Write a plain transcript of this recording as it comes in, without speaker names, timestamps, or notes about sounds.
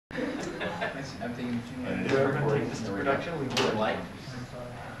I'm thinking And it is recording. this to production. We would like.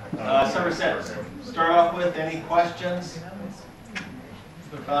 Summer sets. Start off with any questions,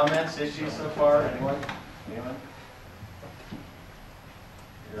 comments, issues so far? Anyone? Anyone?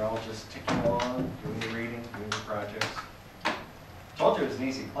 You're all just ticking along, doing your reading, doing your projects. Told you it was an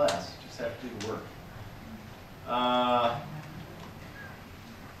easy class. You just have to do the work. I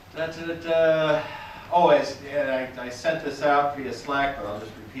sent this out via Slack, but I'll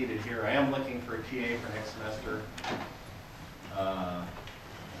just repeat it here. I am looking for a TA for next semester.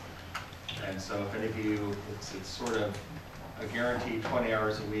 And so if any of you, it's sort of a guaranteed 20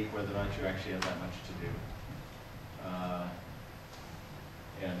 hours a week, whether or not you actually have that much to do.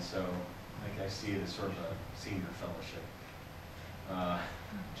 And so I see it as sort of a senior fellowship.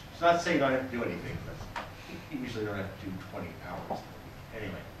 It's not to say you don't have to do anything, but you usually don't have to do 20 hours a week.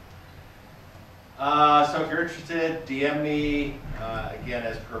 Anyway. So if you're interested, DM me. Again,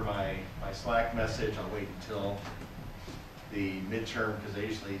 as per my Slack message, I'll wait until the midterm, because I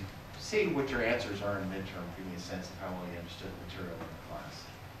usually see what your answers are in midterm, give me a sense of how well you understood the material in the class.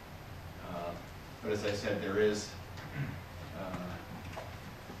 But as I said, there is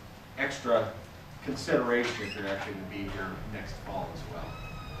extra consideration if you're actually going to be here next fall as well.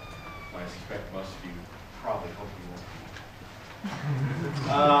 So I suspect most of you probably hope you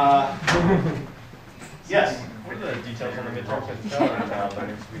won't be. Yes? What are the details on the midterm? Because it's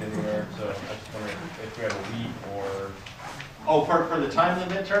learning speed anywhere, so I just wondering if we have a week or... Oh, for the time of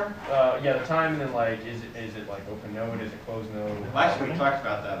the midterm? Yeah, the time, and then like, is it like open node, is it closed node? Well, actually, we talked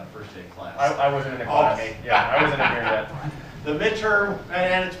about that on the first day of class. I wasn't in the class. Okay. Yeah, I wasn't in here yet. The midterm,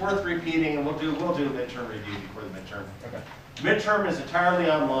 and it's worth repeating, and we'll do a midterm review before the midterm. Okay. Midterm is entirely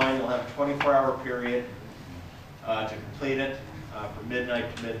online. You'll have a 24-hour period to complete it from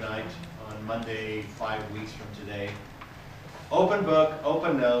midnight to midnight on Monday, 5 weeks from today. Open book,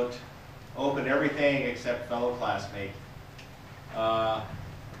 open note, open everything except fellow classmate. The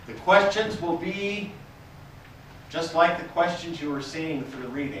questions will be just like the questions you were seeing for the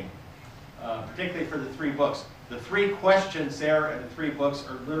reading, particularly for the 3 books. The 3 questions there and the 3 books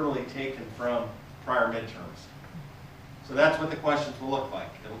are literally taken from prior midterms. So that's what the questions will look like.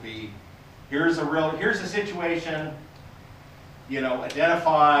 It'll be, here's a situation,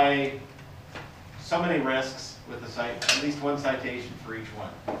 identify so many risks with at least 1 citation for each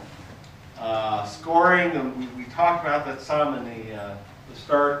one. Scoring, and we talked about that some in the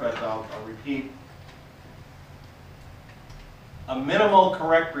start, but I'll repeat. A minimal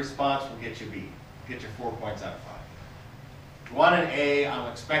correct response will get you B, get you 4 points out of 5. If you want an A, I'm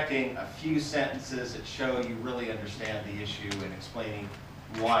expecting a few sentences that show you really understand the issue and explaining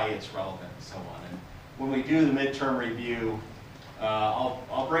why it's relevant and so on. And when we do the midterm review,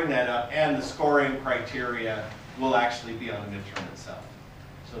 I'll bring that up, and the scoring criteria will actually be on the midterm itself.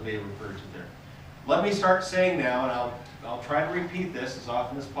 So they refer to there. Let me start saying now, and I'll try to repeat this as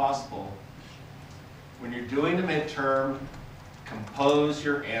often as possible. When you're doing the midterm, compose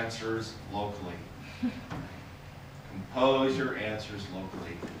your answers locally. Compose your answers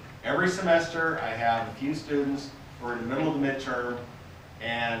locally. Every semester, I have a few students who are in the middle of the midterm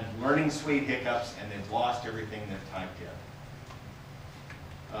and learning suite hiccups, and they've lost everything they've typed in.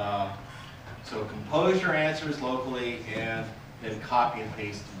 So compose your answers locally and then copy and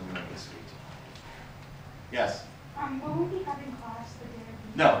paste in the learning suite. Yes? Will we be having class the day of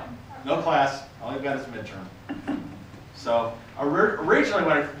the No. No class. All you've got is midterm. So originally,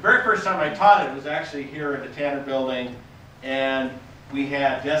 the very first time I taught it was actually here in the Tanner building, and we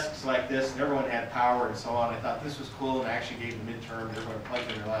had desks like this, and everyone had power and so on. I thought this was cool, and I actually gave the midterm. Everyone plugged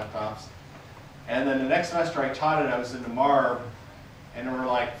in their laptops. And then the next semester I taught it, I was in the MARB, and there were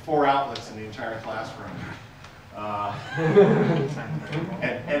like 4 outlets in the entire classroom.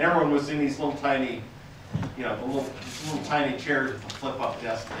 And everyone was in these little tiny, the little tiny chairs with the flip-up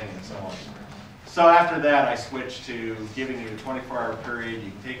desk thing and so on. So after that, I switched to giving you a 24-hour period.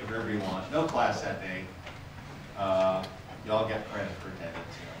 You can take it wherever you want. No class that day. You all get credit for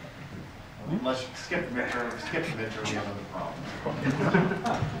attendance. Unless you skip the midterm, you have other problems.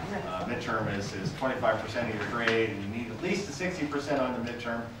 Midterm is 25% of your grade, and you need at least a 60% on the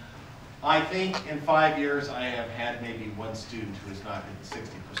midterm. I think in 5 years, I have had maybe 1 student who has not hit the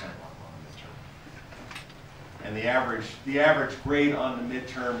 60% level on the midterm. And the average grade on the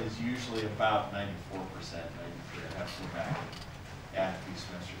midterm is usually about 94%, 93%. I have to go back and add a few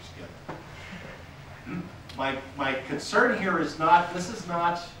semesters together. My concern here is not, this is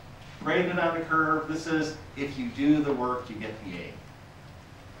not graded on the curve. This is, if you do the work, you get the A.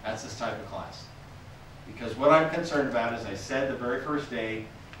 That's this type of class. Because what I'm concerned about, as I said the very first day,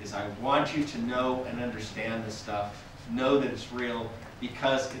 is I want you to know and understand this stuff, know that it's real,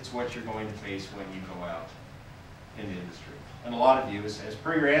 because it's what you're going to face when you go out in the industry. And a lot of you, as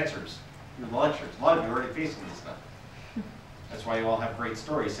per your answers, your lectures, a lot of you are already facing this stuff. That's why you all have great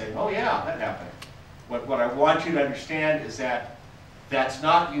stories saying, oh yeah, that happened. What I want you to understand is that that's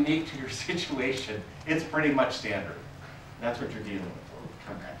not unique to your situation. It's pretty much standard. That's what you're dealing with. We'll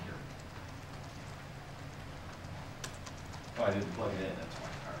come back here. Oh, I didn't plug it in, that's why.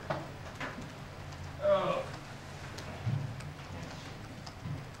 All right. Oh.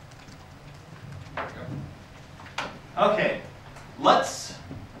 There we go. Okay, let's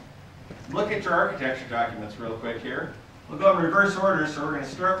look at your architecture documents real quick here. We'll go in reverse order, so we're going to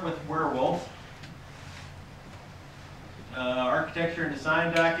start with Werewolf. Architecture and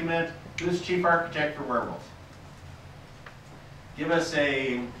design document. Who's chief architect for Werewolf? Give us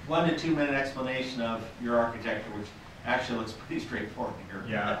a 1 to 2 minute explanation of your architecture, which actually looks pretty straightforward here.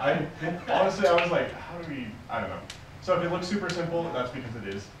 Yeah, honestly, I was like, how do we, I don't know. So if it looks super simple, that's because it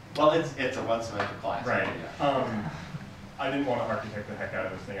is. Well, it's a 1 semester class. Right. Yeah. I didn't want to architect the heck out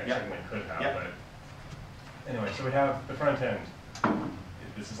of this thing. I Yep. certainly could have, Yep. but anyway, so we have the front end.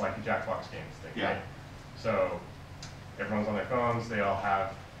 This is like a Jackbox Games thing, Yeah. right? So everyone's on their phones. They all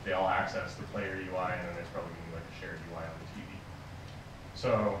access the player UI, and then there's probably going to be like a shared UI on the TV.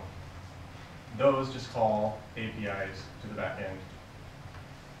 So those just call APIs to the back end.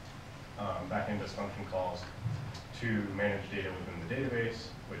 Back end does function calls to manage data within the database,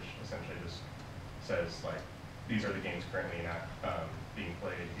 which essentially just says like, these are the games currently being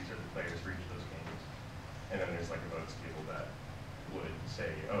played, these are the players for each of those games. And then there's like a votes table that would say,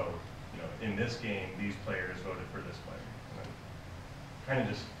 oh, you know, in this game, these players voted for this player. And then kind of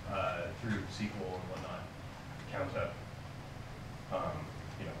just through SQL and whatnot, count up,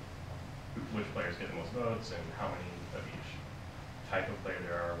 you know, which players get the most votes and how many of each type of player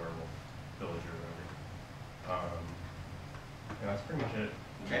there are, werewolf, villager, whatever. And that's pretty much it.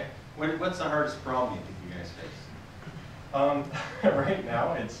 Okay. What's the hardest problem you think you guys face? Right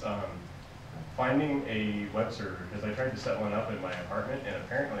now, it's finding a web server, because I tried to set one up in my apartment, and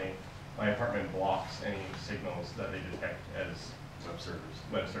apparently my apartment blocks any signals that they detect as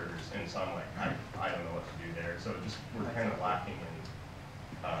web servers. And so I'm like, I don't know what to do there. So we're kind of lacking in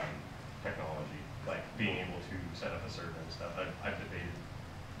technology, like being able to set up a server and stuff. I've debated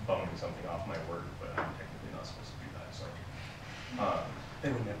bumming something off my work, but I'm technically not supposed to do that. So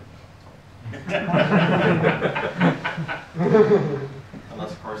they would never know.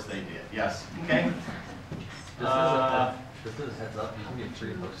 Unless, of course, they did. Yes. Okay. Just as a heads up, you can get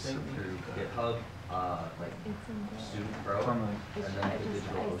free hosting through GitHub, like Student Pro, and then through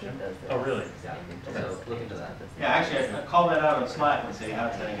DigitalOcean. Oh, really? Yeah, so look into that. Yeah, actually, I call that out on Slack and say how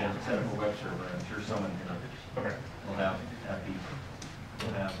to set up a web server. I'm sure someone Okay. will have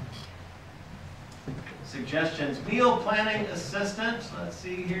suggestions. Meal planning assistant. Let's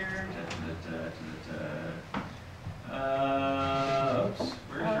see here. Oops.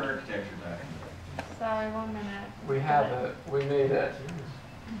 Where's your architecture document? Sorry, 1 minute. We have it. We made it.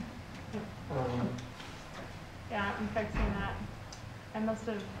 Yeah, I'm fixing that. I must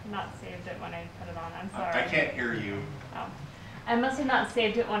have not saved it when I put it on. I'm sorry. I can't hear you. Oh. I must have not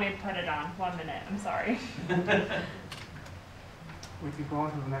saved it when I put it on. 1 minute. I'm sorry. We can go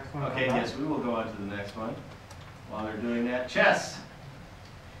on to the next one. Okay, yes, we will go on to the next one. While they're doing that, chess.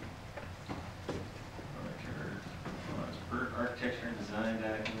 Architecture and design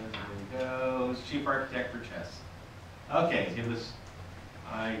document. There we go. Who's chief architect for chess? Okay, give us.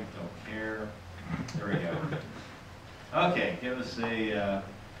 I don't care. There we go. Okay, give us a.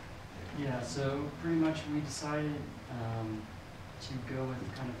 Yeah, so pretty much we decided to go with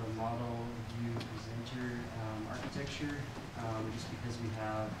kind of a model view presenter architecture, just because we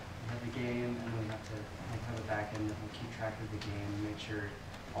have the game and we have to have a back end that will keep track of the game and make sure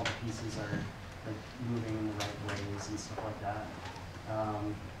all the pieces are like moving in the right ways and stuff like that.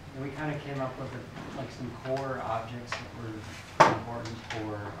 And we kind of came up with like some core objects that were important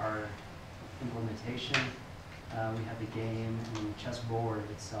for our implementation. We have the game and the chessboard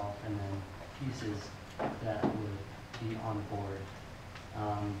itself, and then pieces that would be on the board.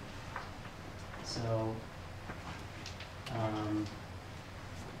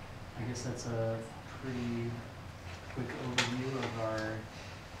 I guess that's a pretty quick overview of our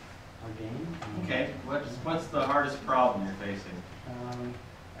game. Okay, what's the hardest problem you're facing?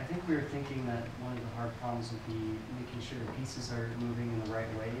 I think we were thinking that one of the hard problems would be making sure the pieces are moving in the right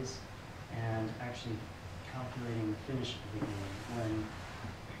ways and actually calculating the finish of the game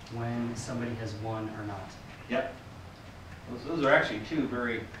when somebody has won or not. Yep. Those are actually two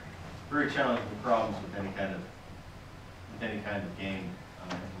very, very challenging problems with any kind of game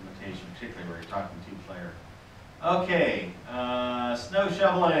implementation, particularly where you're talking two-player Okay, snow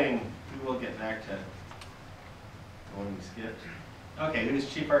shoveling. We will get back to the one we skipped. Okay, who's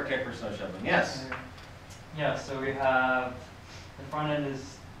chief architect for snow shoveling? Yes. Yeah, so we have, the front end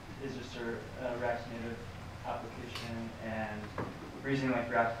is just a React Native application, and we're using like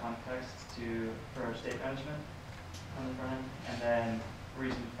React context for our state management on the front end, and then we're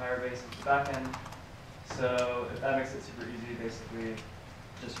using Firebase as the back end. So if that makes it super easy, basically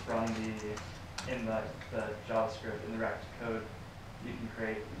just from in the JavaScript, in the React code, you can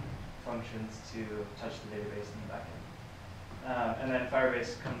create functions to touch the database in the back end. And then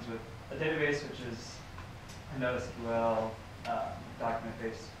Firebase comes with a database, which is a NoSQL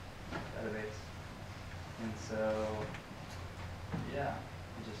document-based database. And so, yeah,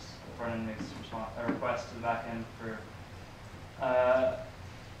 the front end makes a request to the back end for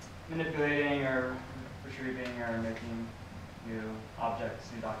manipulating or retrieving or making new objects,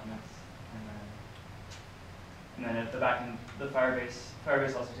 new documents, and then at the back end, the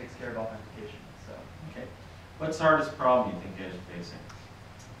Firebase also takes care of authentication. So, okay, what's the hardest problem you think you guys are facing?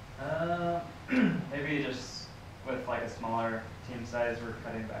 maybe just with like a smaller team size, we're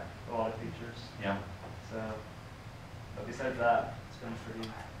cutting back a lot of features. Yeah. So, but besides that, it's been pretty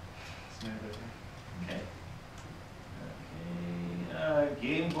smooth, I think. Okay. Okay.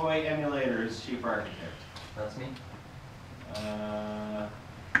 Game Boy emulator is chief architect. That's me.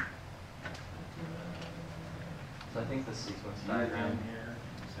 So I think the sequence diagram here.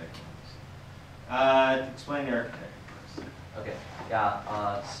 Explain the architecture first. Okay,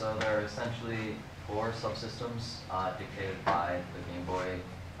 yeah, so there are essentially 4 subsystems dictated by the Game Boy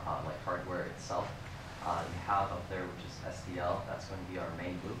like hardware itself. You have up there, which is SDL, that's going to be our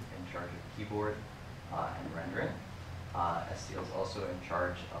main loop in charge of keyboard and rendering. SDL is also in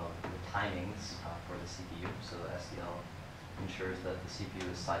charge of the timings for the CPU, so the SDL ensures that the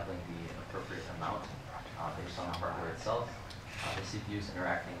CPU is cycling the appropriate amount based on the hardware itself. The CPU is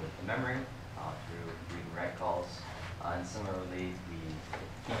interacting with the memory through read and write calls. And similarly, the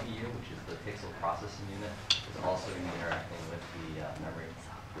PPU, which is the pixel processing unit, is also going to be interacting with the memory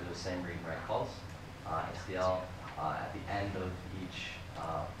through the same read and write calls. SDL, at the end of each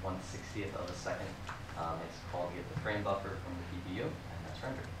 1/60th of a second, makes a call to get the frame buffer from the PPU, and that's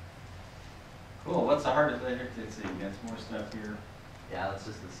rendered. Cool. What's the hardest? Let's see. Got some more stuff here. Yeah, that's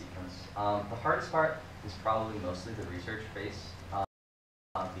just the sequence. The hardest part is probably mostly the research phase,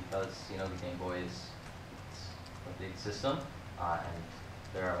 because the Game Boy is a big system, and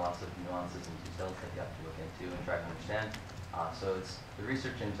there are lots of nuances and details that you have to look into and try to understand. So it's the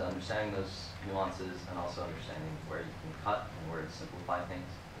research into understanding those nuances and also understanding where you can cut and where to simplify things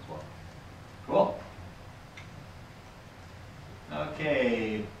as well. Cool.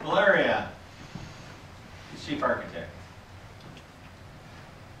 Okay, Valeria, chief architect.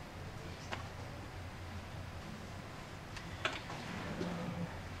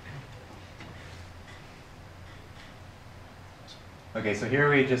 Okay, so here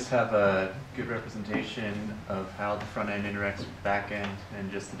we just have a good representation of how the front end interacts with back end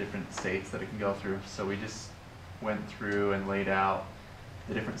and just the different states that it can go through. So we just went through and laid out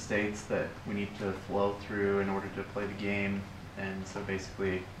the different states that we need to flow through in order to play the game. And so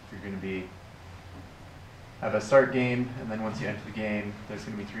basically, you're going to have a start game, and then once you enter the game, there's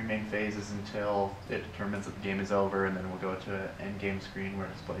going to be 3 main phases until it determines that the game is over, and then we'll go to an end game screen where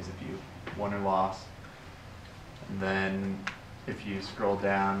it displays if you won or lost. And then if you scroll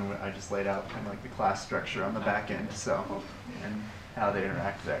down, I just laid out kind of like the class structure on the back end, and how they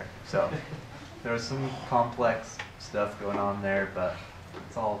interact there. So there's some complex stuff going on there, but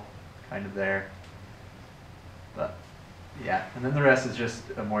it's all kind of there. But yeah, and then the rest is just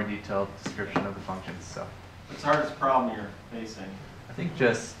a more detailed description of the functions. So what's the hardest problem you're facing? I think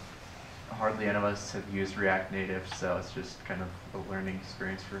just hardly any of us have used React Native, so it's just kind of a learning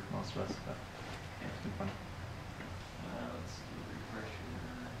experience for most of us. But yeah, it's been fun. Let's do a refresher.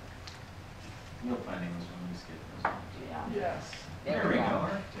 You'll find English when we skip those ones. Yeah. Yes. There we go,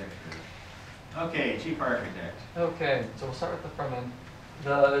 architecture. Okay, chief architect. Okay, so we'll start with the front end.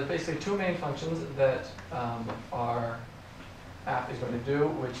 There's basically 2 main functions that our app is going to do,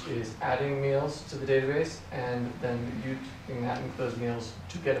 which is adding meals to the database and then using those meals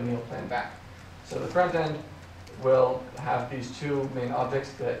to get a meal plan back. So the front end will have these 2 main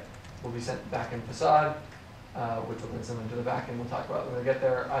objects that will be sent back in facade, which will then send them to the back end. We'll talk about when we get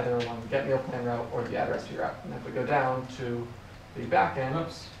there, either along the get meal plan route or the add recipe route. And if we go down to the back end,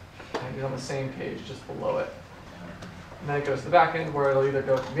 and it's on the same page just below it. And then it goes to the back end where it'll either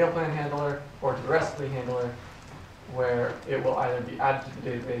go to the meal plan handler or to the recipe handler, where it will either be added to the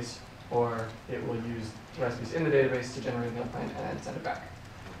database or it will use recipes in the database to generate a meal plan and then send it back.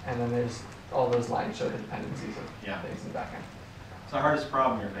 And then there's all those lines show the dependencies of Yeah. things in the backend. What's the hardest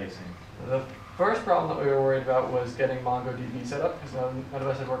problem you're facing? The first problem that we were worried about was getting MongoDB set up, because none of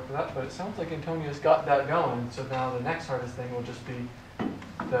us had worked for that, but it sounds like Antonio's got that going, so now the next hardest thing will just be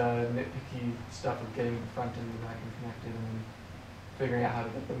the nitpicky stuff of getting the front end and the back end connected, and then figuring out how to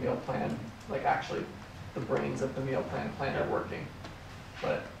get the meal plan, like actually the brains of the meal planner working.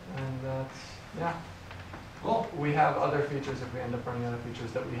 But, and that's, yeah. Cool. We have other features if we end up running out of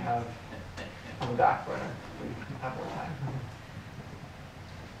features that we have on the back burner. We have more time.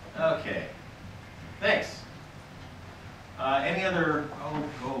 Okay. Thanks. Any other? Oh,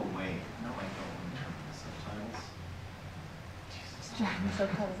 go away. No, I don't want to turn the subtitles. Jesus. Driving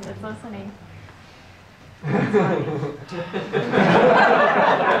subtitles, it's listening.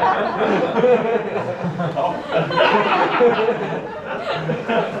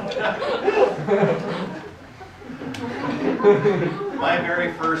 My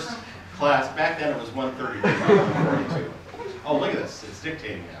very first class, back then it was 132, not 142. Oh, look at this, it's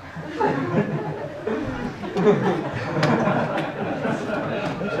dictating now.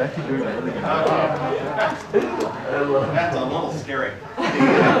 It's actually doing a really good job. That's a little scary.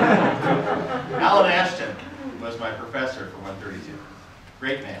 Alan Ashton was my professor for 132.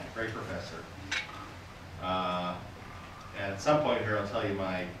 Great man, great professor. And at some point here, I'll tell you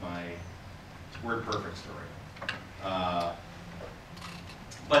my word perfect story.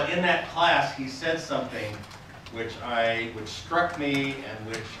 But in that class, he said something which struck me and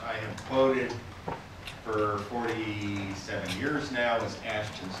which I have quoted for 47 years now as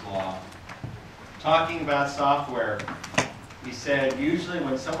Ashton's Law. Talking about software, he said, usually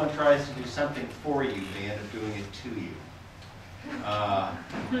when someone tries to do something for you, they end up doing it to you.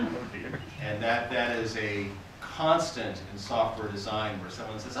 And that is a constant in software design where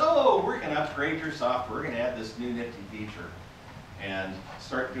someone says, oh, we're going to upgrade your software, we're going to add this new nifty feature and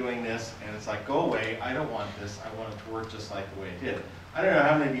start doing this, and it's like, go away, I don't want this, I want it to work just like the way it did. I don't know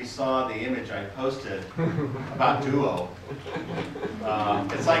how many of you saw the image I posted about Duo.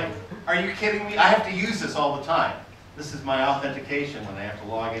 It's like, are you kidding me? I have to use this all the time. This is my authentication when I have to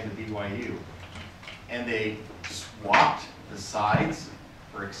log into BYU. And they swapped the sides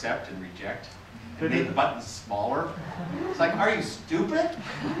for accept and reject and made the buttons smaller. It's like, are you stupid?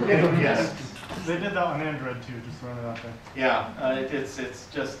 Anyway, yes. They did that on Android too, just throwing it out there. Yeah,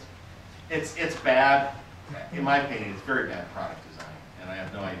 it's bad. In my opinion, it's very bad product design, and I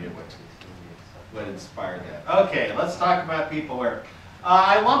have no idea what inspired that. Okay, let's talk about Peopleware.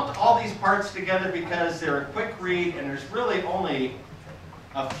 I lumped all these parts together because they're a quick read, and there's really only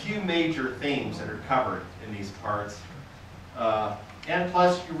a few major themes that are covered in these parts. And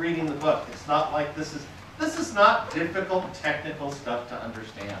plus, you're reading the book. It's not like this is not difficult technical stuff to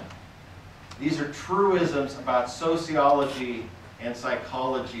understand. These are truisms about sociology and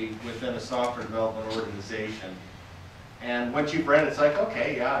psychology within a software development organization. And once you've read it, it's like,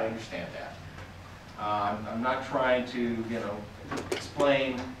 okay, yeah, I understand that. I'm not trying to,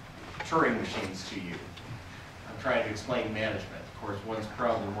 explain Turing machines to you. I'm trying to explain management. Of course, one's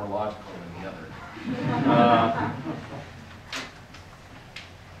probably more logical than the other.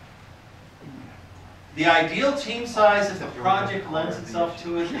 The ideal team size, if the project lends itself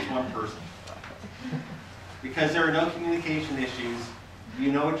to it, is one person. Because there are no communication issues,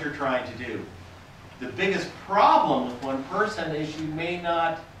 you know what you're trying to do. The biggest problem with one person is you may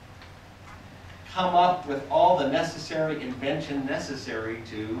not come up with all the necessary invention necessary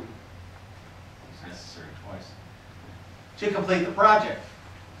to, it's necessary twice, to complete the project.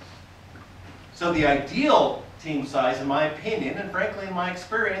 So the ideal team size, in my opinion, and frankly in my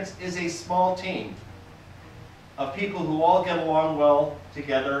experience, is a small team of people who all get along well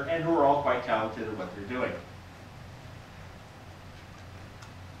together and who are all quite talented at what they're doing.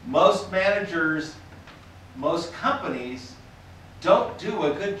 Most managers, most companies don't do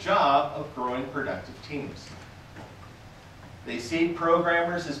a good job of growing productive teams. They see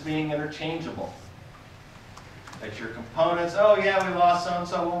programmers as being interchangeable. That your components, oh yeah, we lost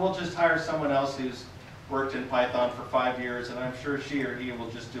so-and-so, well, we'll just hire someone else who's worked in Python for 5 years, and I'm sure she or he will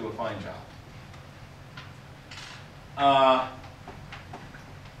just do a fine job.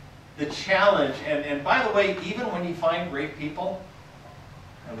 The challenge, and by the way, even when you find great people,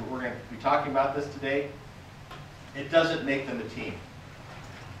 and we're going to be talking about this today, it doesn't make them a team.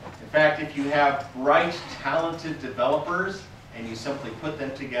 In fact, if you have bright, talented developers and you simply put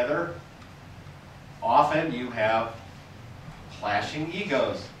them together, often you have clashing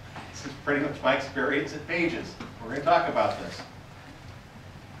egos. This is pretty much my experience at Pages. We're going to talk about this.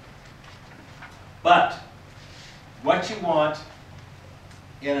 But what you want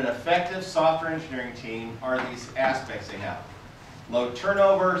in an effective software engineering team are these aspects they have. low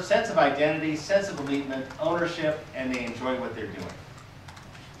turnover, sense of identity, sense of elite ownership, and they enjoy what they're doing.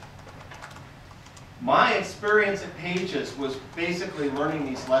 My experience at Pages was basically learning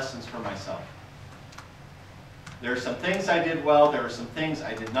these lessons for myself. There are some things I did well, there are some things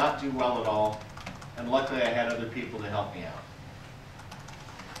I did not do well at all, and luckily I had other people to help me out.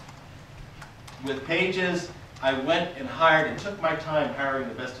 With Pages, I went and hired and took my time hiring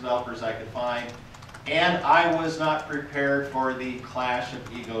the best developers I could find, and I was not prepared for the clash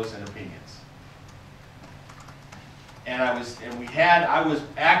of egos and opinions. And I was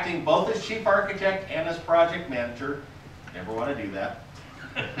acting both as chief architect and as project manager. Never want to do that.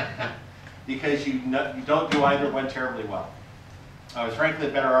 Because you don't do either one terribly well. I was frankly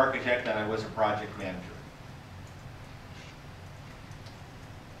a better architect than I was a project manager.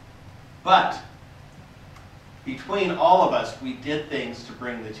 But between all of us, we did things to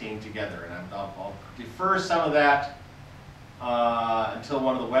bring the team together. And I'll defer some of that until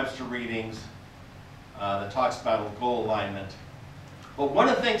one of the Webster readings that talks about goal alignment. But one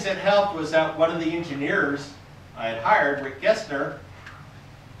of the things that helped was that one of the engineers I had hired, Rick Gessner,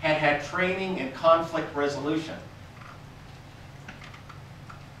 had training in conflict resolution.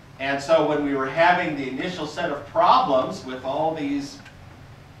 And so when we were having the initial set of problems with all these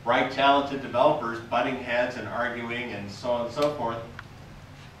bright, talented developers butting heads and arguing and so on and so forth,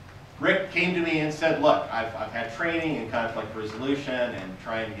 Rick came to me and said, look, I've had training in conflict resolution and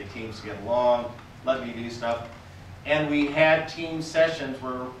trying to get teams to get along, let me do stuff. And we had team sessions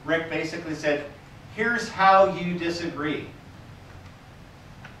where Rick basically said, here's how you disagree.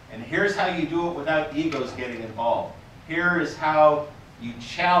 And here's how you do it without egos getting involved. Here is how you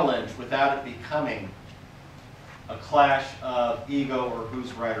challenge without it becoming a clash of ego or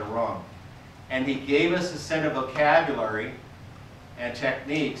who's right or wrong. And he gave us a set of vocabulary and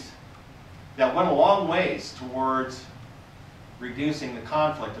techniques that went a long ways towards reducing the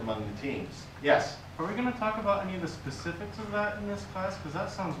conflict among the teams. Yes? Are we going to talk about any of the specifics of that in this class? Because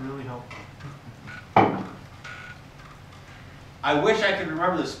that sounds really helpful. I wish I could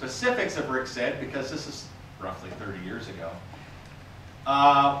remember the specifics of Rick said, because this is roughly 30 years ago.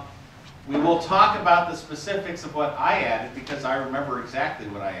 We will talk about the specifics of what I added, because I remember exactly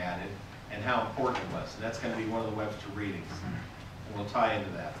what I added and how important it was. And that's going to be one of the Webster readings. And we'll tie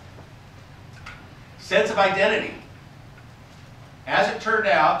into that. Sense of identity. As it turned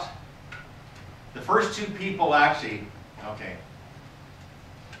out, the first two people actually, okay.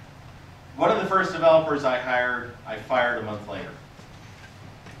 One of the first developers I hired, I fired a month later.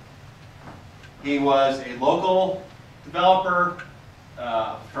 He was a local developer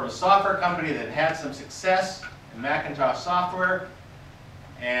from a software company that had some success in Macintosh software,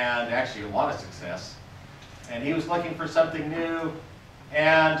 and actually a lot of success. And he was looking for something new,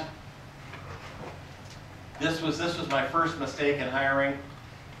 and this was my first mistake in hiring.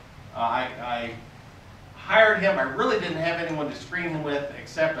 I hired him. I really didn't have anyone to screen him with,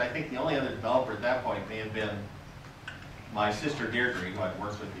 except I think the only other developer at that point may have been my sister Deirdre, who I'd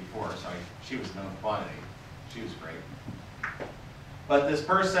worked with before, so she was a known quantity. She was great. But this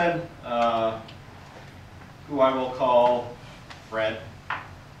person, who I will call Fred,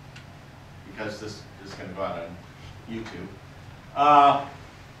 because this is going to go out on YouTube,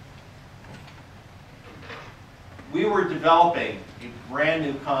 we were developing a brand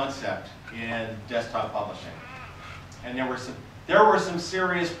new concept in desktop publishing. And there were some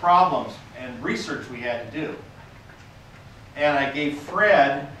serious problems and research we had to do. And I gave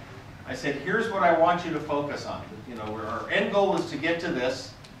Fred, I said, here's what I want you to focus on. You know, our end goal is to get to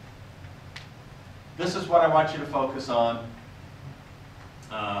this. This is what I want you to focus on.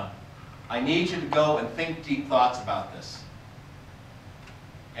 I need you to go and think deep thoughts about this.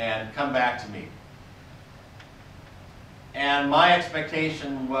 And come back to me. And my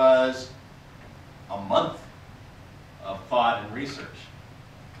expectation was a month of thought and research.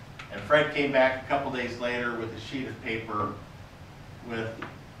 And Fred came back a couple days later with a sheet of paper with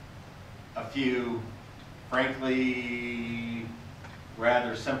a few, frankly,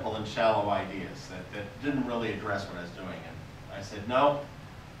 rather simple and shallow ideas that didn't really address what I was doing. And I said, no,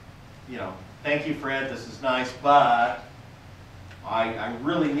 you know, thank you, Fred, this is nice, but I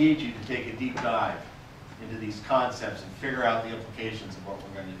really need you to take a deep dive into these concepts and figure out the implications of what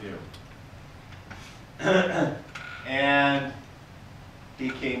we're going to do. And he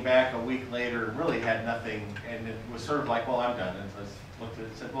came back a week later and really had nothing, and it was sort of like, well, I'm done. And I looked at it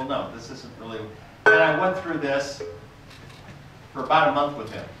and said, well, no, this isn't really. And I went through this for about a month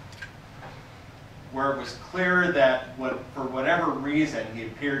with him, where it was clear that for whatever reason, he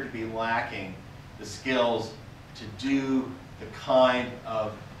appeared to be lacking the skills to do the kind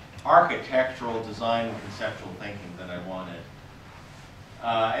of architectural design and conceptual thinking that I wanted.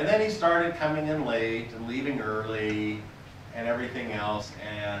 And then he started coming in late and leaving early and everything else.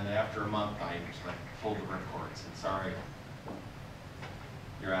 And after a month, I just like pulled the ripcord and said, sorry,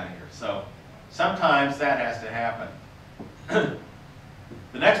 you're out of here. So sometimes that has to happen.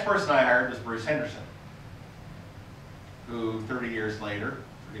 The next person I hired was Bruce Henderson, who 30 years later,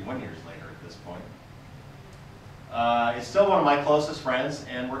 31 years later at this point, is still one of my closest friends,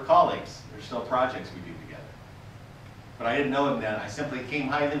 and we're colleagues. There's still projects we do together. But I didn't know him then. I simply came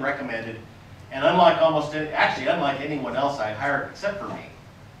highly recommended, and unlike unlike anyone else I hired except for me,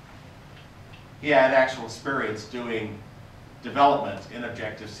 he had actual experience doing development in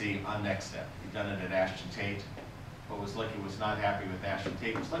Objective-C on NextStep. He'd done it at Ashton Tate, but was not happy with Ashton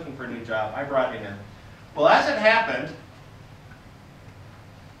Tate, was looking for a new job. I brought him in. Well, as it happened,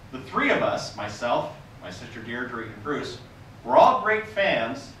 the three of us, myself, my sister Deirdre, and Bruce, were all great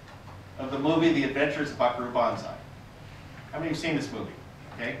fans of the movie The Adventures of Buckaroo Banzai. How many of you have seen this movie?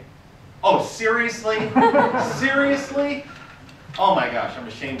 Okay. Oh, seriously? Seriously? Oh my gosh, I'm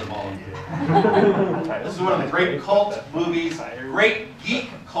ashamed of all of you. This is one of the great cult movies, great geek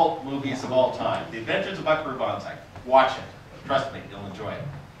cult movies of all time. The Adventures of Buckaroo Banzai. Watch it. Trust me, you'll enjoy it.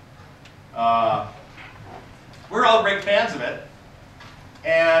 We're all great fans of it.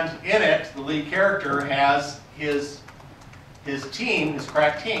 And in it, the lead character has his team, his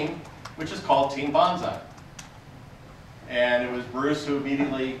crack team, which is called Team Banzai. And it was Bruce who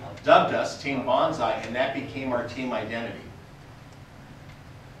immediately dubbed us Team Banzai, and that became our team identity.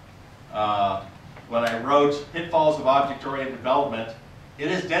 When I wrote Pitfalls of Object-Oriented Development, it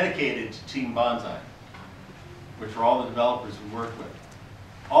is dedicated to Team Banzai, which are all the developers we work with.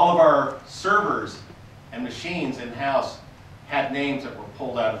 All of our servers and machines in-house had names that were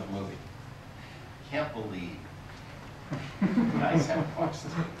pulled out of the movie. Can't believe you guys haven't watched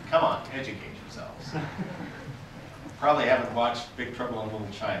this movie. Come on, educate yourselves. Probably haven't watched Big Trouble in Little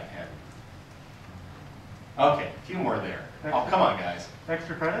China, have you? Okay, a few more there. Oh, come on, guys.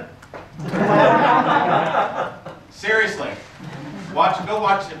 Extra credit? Seriously. Go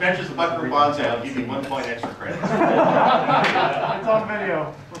watch Adventures of Buckaroo Banzai. I'll give you 1 point extra credit. It's on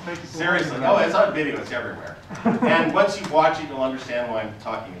video. We'll take it. Seriously. Oh, it's on video. It's everywhere. And once you watch it, you'll understand what I'm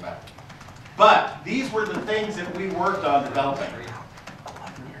talking about. But these were the things that we worked on developing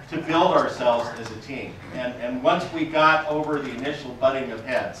to build ourselves as a team. And once we got over the initial butting of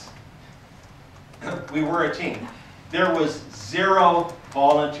heads, we were a team. There was 0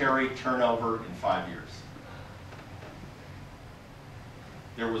 voluntary turnover in 5 years.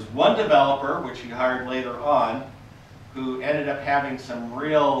 There was one developer, which he hired later on, who ended up having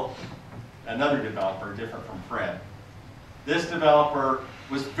another developer, different from Fred. This developer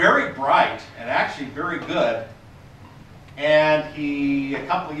was very bright and actually very good. And he, a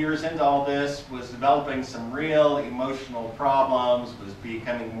couple of years into all this, was developing some real emotional problems, was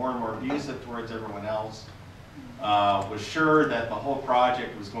becoming more and more abusive towards everyone else, was sure that the whole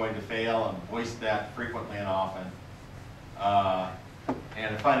project was going to fail and voiced that frequently and often.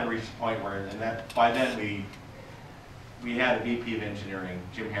 And it finally reached a point where, by then we had a VP of engineering,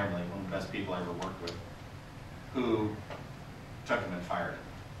 Jim Hammerly, one of the best people I ever worked with, who took him and fired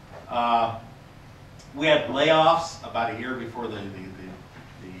him. We had layoffs about a year before the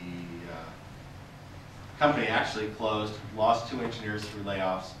company actually closed. Lost 2 engineers through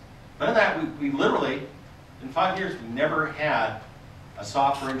layoffs. But in that, we literally, in 5 years, we never had a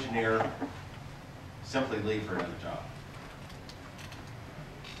software engineer simply leave for another job.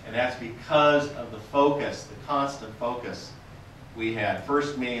 And that's because of the focus, the constant focus we had,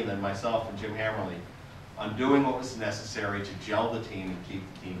 first me and then myself and Jim Hammerly, on doing what was necessary to gel the team and keep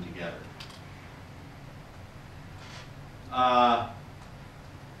the team together.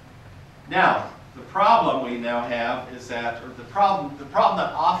 Now, the problem we now have is that, or the problem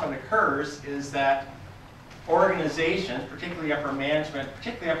that often occurs is that organizations, particularly upper management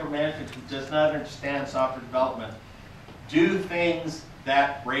who does not understand software development, do things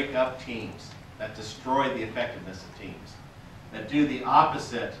that break up teams, that destroy the effectiveness of teams, that do the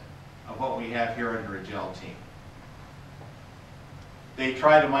opposite of what we have here under a gel team. They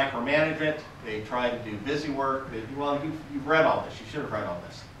try to micromanage it, they try to do busy work. Well, you've read all this, you should have read all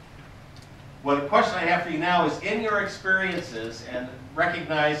this. Well, the question I have for you now is, in your experiences, and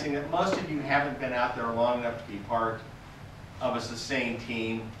recognizing that most of you haven't been out there long enough to be part of a sustained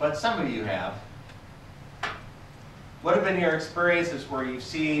team, but some of you have, what have been your experiences where you've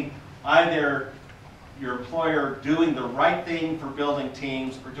seen either your employer doing the right thing for building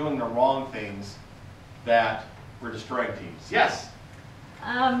teams or doing the wrong things that were destroying teams? Yes?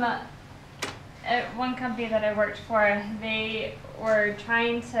 At one company that I worked for, they were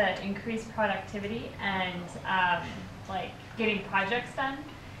trying to increase productivity and like getting projects done.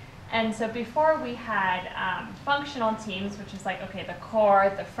 And so before we had functional teams, which is like, okay, the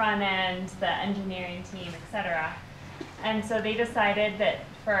core, the front end, the engineering team, etc. And so they decided that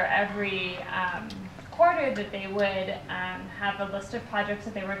for every quarter that they would have a list of projects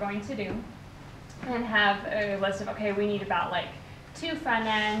that they were going to do, and have a list of, okay, we need about like 2 front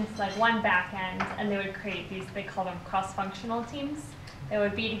ends, like 1 back end, and they would create these, they call them cross-functional teams. They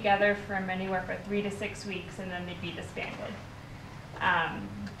would be together from anywhere from 3 to 6 weeks, and then they'd be disbanded.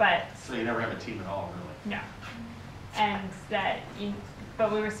 So you never have a team at all, really? No. And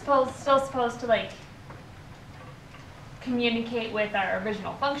but we were still supposed to like communicate with our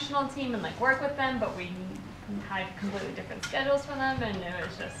original functional team and like work with them, but we had completely different schedules for them, and it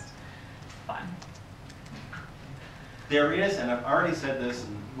was just fun. There is, and I've already said this,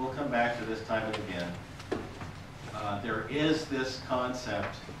 and we'll come back to this time and again, there is this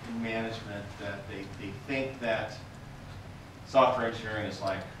concept in management that they think that software engineering is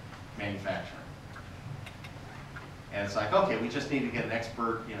like manufacturing. And it's like, okay, we just need to get an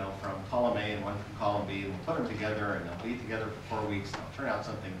expert, you know, from column A and one from column B, and we'll put them together, and they'll be together for 4 weeks, and they'll turn out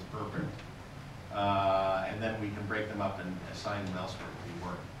something that's perfect. And then we can break them up and assign them elsewhere to be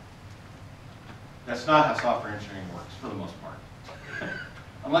work. That's not how software engineering works, for the most part.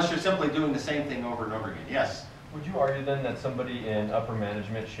 Unless you're simply doing the same thing over and over again. Yes? Would you argue then that somebody in upper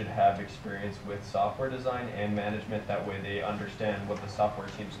management should have experience with software design and management, that way they understand what the software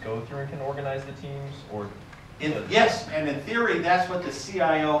teams go through and can organize the teams? Or Yes, and in theory, that's what the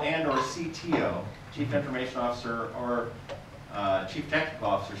CIO and or CTO, Chief Information Officer, or Chief Technical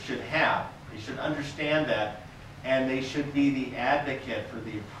Officer should have. They should understand that, and they should be the advocate for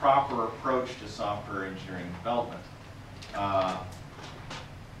the proper approach to software engineering development.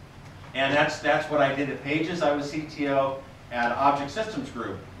 And that's what I did at Pages. I was CTO. At Object Systems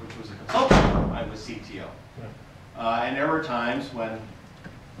Group, which was a consulting firm, I was CTO. And there were times when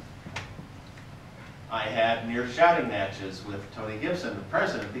I had near shouting matches with Tony Gibson, the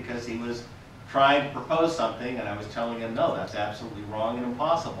president, because he was trying to propose something, and I was telling him, no, that's absolutely wrong and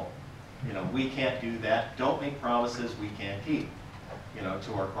impossible. You know, we can't do that. Don't make promises we can't keep, you know,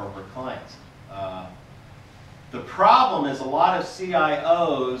 to our corporate clients. The problem is a lot of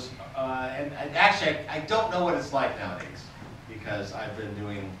CIOs, and actually I don't know what it's like nowadays, because I've been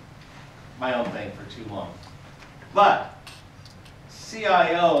doing my own thing for too long. But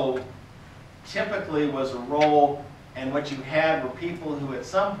CIO typically was a role, and what you had were people who at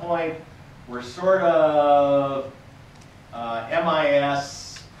some point were sort of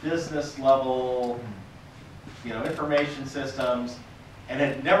MIS, business level, you know, information systems, and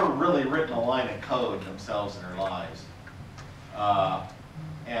had never really written a line of code themselves in their lives.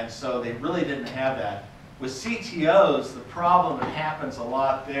 And so they really didn't have that. With CTOs, the problem that happens a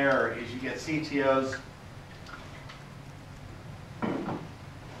lot there is you get CTOs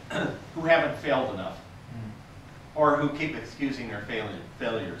who haven't failed enough, or who keep excusing their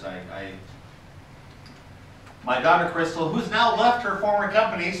failures. My daughter Crystal, who's now left her former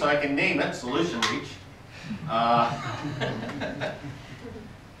company, so I can name it, Solution Reach,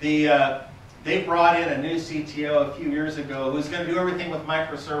 they brought in a new CTO a few years ago who's going to do everything with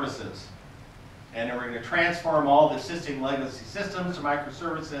microservices. And they were going to transform all the existing legacy systems to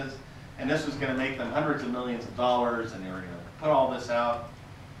microservices, and this was going to make them hundreds of millions of dollars, and they were going to put all this out.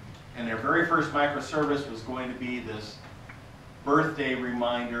 And their very first microservice was going to be this birthday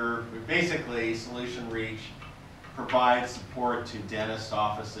reminder. Basically, Solution Reach provides support to dentist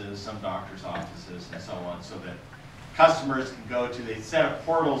offices, some doctor's offices, and so on, so that customers can go to, they set up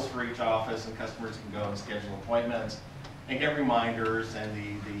portals for each office, and customers can go and schedule appointments and get reminders, and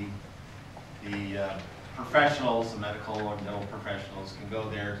the professionals, the medical or dental professionals, can go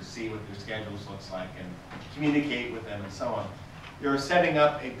there to see what their schedules looks like and communicate with them and so on. They were setting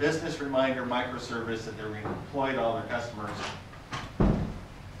up a business reminder microservice that they were going to deploy to all their customers.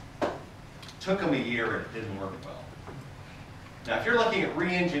 Took them a year, it didn't work well. Now, if you're looking at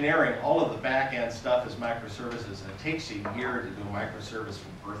re-engineering all of the back-end stuff as microservices, and it takes you a year to do a microservice for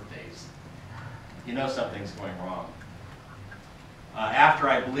birthdays, you know something's going wrong. After,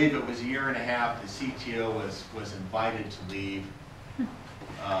 I believe it was a year and a half, the CTO was invited to leave.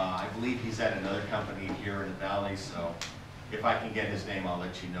 I believe he's at another company here in the Valley, so if I can get his name, I'll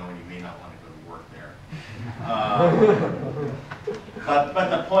let you know, and you may not want to go to work there. But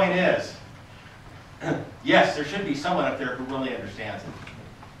the point is, yes, there should be someone up there who really understands it.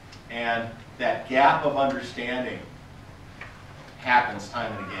 And that gap of understanding happens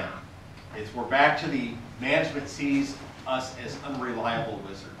time and again. We're back to the management sees us as unreliable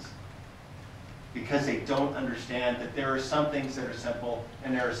wizards, because they don't understand that there are some things that are simple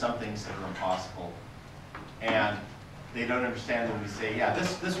and there are some things that are impossible. And they don't understand when we say, yeah,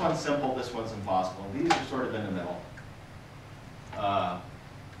 this one's simple, this one's impossible. These are sort of in the middle.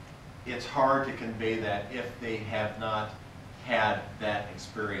 It's hard to convey that if they have not had that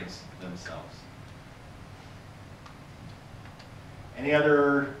experience themselves. Any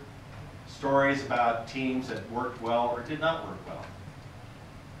other stories about teams that worked well or did not work well?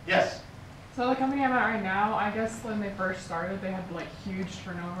 Yes? So the company I'm at right now, I guess when they first started, they had like huge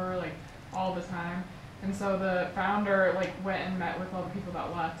turnover, like all the time. And so the founder like went and met with all the people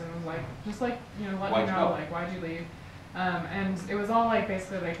that left and was like, just like, you know, let me know, like, why'd you leave? And it was all like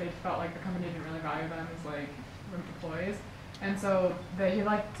basically like they felt like the company didn't really value them as like employees. And so he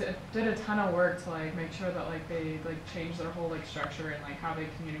like did a ton of work to like make sure that like they like changed their whole like structure and like how they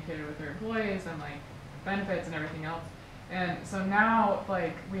communicated with their employees and like benefits and everything else. And so now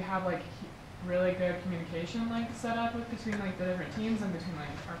like we have like really good communication like set up with between like the different teams and between like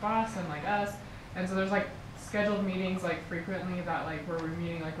our boss and like us. And so there's like scheduled meetings like frequently that like where we're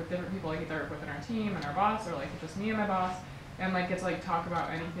meeting like with different people like either within our team and our boss or like just me and my boss, and like get to like talk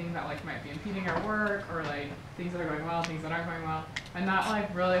about anything that like might be impeding our work or like things that are going well, things that aren't going well. And that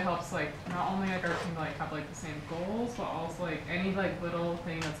like really helps like not only like our team to like have like the same goals, but also like any like little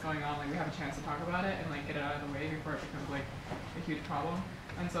thing that's going on, like we have a chance to talk about it and like get it out of the way before it becomes like a huge problem.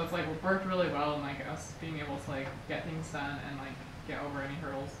 And so it's like we've worked really well in like us being able to like get things done and like get over any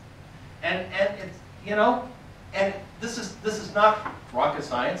hurdles. And it's, you know, and this is not rocket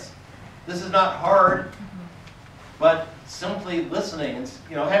science. This is not hard, but simply listening and,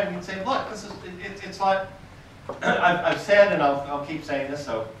 you know, having you say, look, this is it's like I've said, and I'll keep saying this,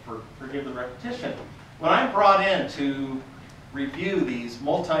 so forgive the repetition. When I'm brought in to review these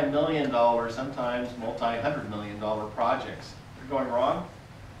multi-million-dollar, sometimes multi-hundred-million-dollar projects that are going wrong,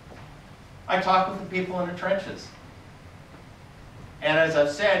 I talk with the people in the trenches. And as I've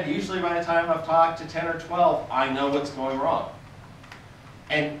said, usually by the time I've talked to 10 or 12, I know what's going wrong.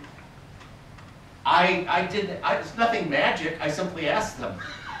 And it's nothing magic, I simply asked them.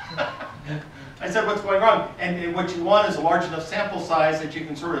 I said, what's going wrong? And what you want is a large enough sample size that you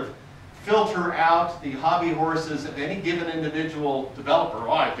can sort of filter out the hobby horses of any given individual developer.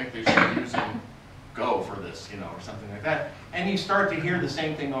 Oh, I think they should be using Go for this, you know, or something like that. And you start to hear the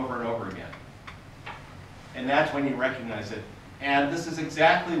same thing over and over again. And that's when you recognize it. And this is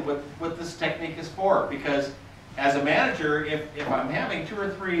exactly what this technique is for, because as a manager, if I'm having 2 or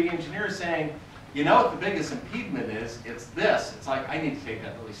 3 engineers saying, you know what the biggest impediment is, it's this, it's like, I need to take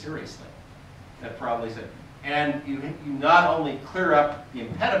that really seriously. That probably is it. And you not only clear up the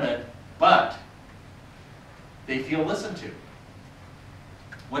impediment, but they feel listened to.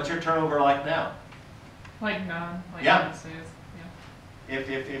 What's your turnover like now? Like none, like yeah. these days. Yeah.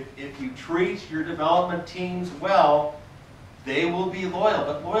 If you treat your development teams well, they will be loyal,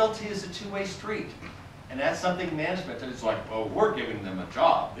 but loyalty is a two-way street. And that's something management is like, well, we're giving them a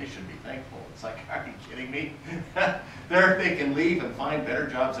job. They should be thankful. It's like, are you kidding me? They can leave and find better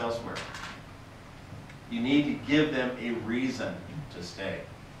jobs elsewhere. You need to give them a reason to stay.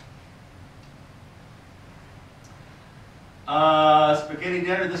 Spaghetti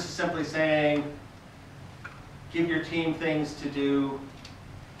dinner, this is simply saying, give your team things to do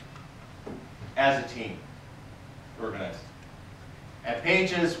as a team, organized. At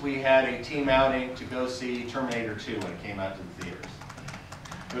Pages, we had a team outing to go see Terminator 2 when it came out to the theaters.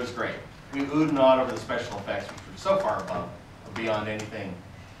 It was great. We oohed and awed over the special effects, which were so far above, beyond anything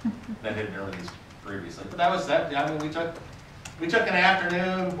that had been released previously. But that was that. I mean, we took an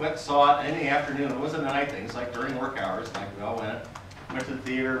afternoon, saw it in the afternoon. It wasn't a night thing. It's like during work hours. Like we all went to the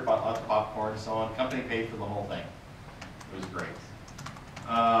theater, bought lots of popcorn and so on. Company paid for the whole thing. It was great.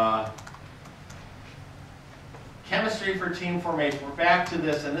 Chemistry for team formation. We're back to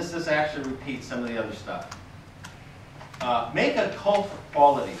this, and this actually repeats some of the other stuff. Make a cult for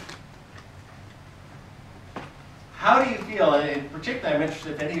quality. How do you feel, and particularly I'm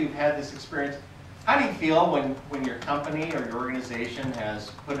interested if any of you have had this experience, how do you feel when your company or your organization has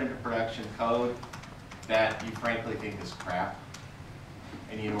put into production code that you frankly think is crap,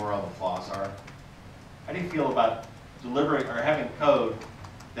 and you know where all the flaws are? How do you feel about delivering or having code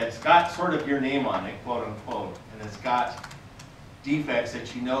that's got sort of your name on it, quote unquote, and it's got defects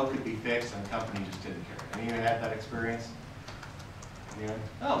that you know could be fixed and the company just didn't care? Any of you had that experience? Anyone?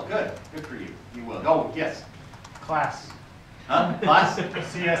 Oh, good. Good for you. You will. Oh, yes. Class. Huh? Class?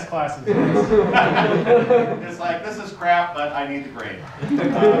 CS classes. It's like, this is crap, but I need the grade.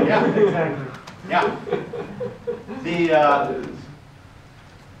 Yeah. Exactly. Yeah. The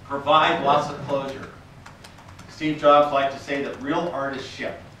provide lots of closure. Steve Jobs liked to say that real artists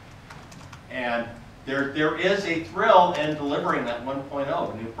ship. And there is a thrill in delivering that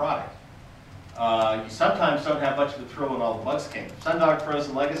 1.0, a new product. You sometimes don't have much of a thrill when all the bugs came. Sundog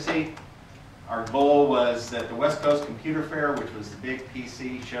Frozen Legacy, our goal was that the West Coast Computer Fair, which was the big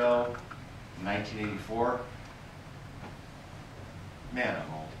PC show in 1984, man,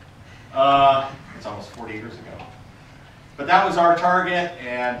 I'm old. It's almost 40 years ago. But that was our target,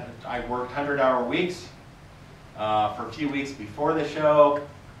 and I worked 100-hour weeks for a few weeks before the show,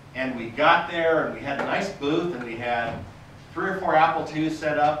 and we got there, and we had a nice booth, and we had 3 or 4 Apple IIs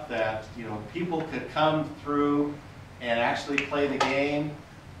set up that, you know, people could come through and actually play the game.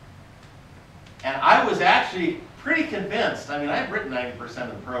 And I was actually pretty convinced, I mean, I had written 90%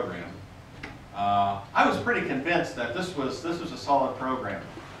 of the program. I was pretty convinced that this was a solid program.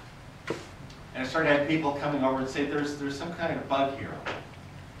 And I started having people coming over and say, there's some kind of bug here.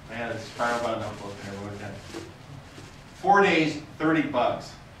 I had a spiral bound notebook and everyone had 4 days, 30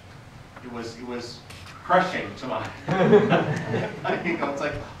 bugs. It was crushing to my it's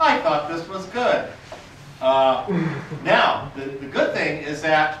like, I thought this was good. Now, the good thing is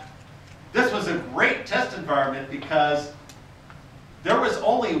that this was a great test environment because there was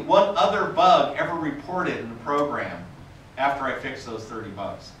only one other bug ever reported in the program after I fixed those 30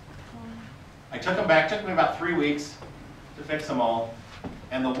 bugs. I took them back, took me about 3 weeks to fix them all.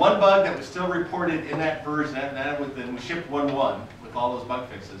 And the one bug that was still reported in that version, that was when we shipped 1.1 with all those bug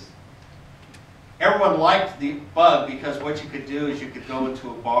fixes. Everyone liked the bug because what you could do is you could go into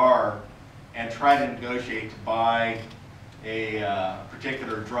a bar and try to negotiate to buy a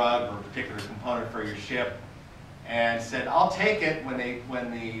particular drug or a particular component for your ship, and said, I'll take it.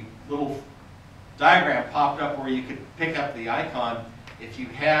 When the little diagram popped up where you could pick up the icon, if you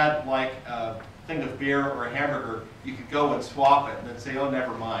had like a thing of beer or a hamburger, you could go and swap it and then say, oh,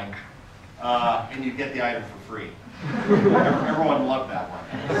 never mind. And you'd get the item for free. Everyone loved that one.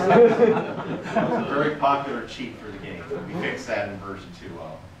 It was a very popular cheat for the game. We fixed that in version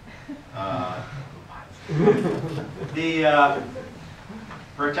 2.0. The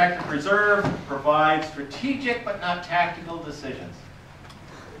Protect and Preserve provides strategic but not tactical decisions.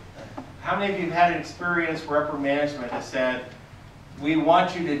 How many of you have had an experience where upper management has said, we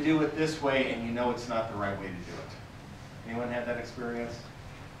want you to do it this way, and you know it's not the right way to do it? Anyone had that experience?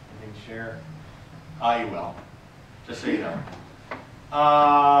 Anything to share? You will. Just so you know.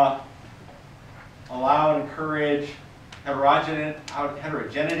 Allow and encourage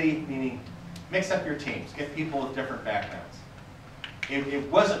heterogeneity, meaning mix up your teams, get people with different backgrounds. It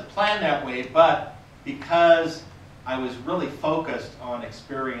wasn't planned that way, but because I was really focused on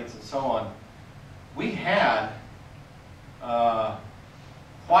experience and so on, we had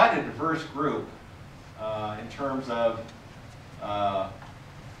quite a diverse group in terms of,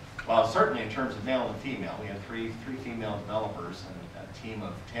 well, certainly in terms of male and female. We had three female developers and a team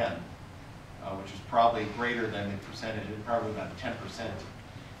of 10, which is probably greater than the percentage, probably about 10%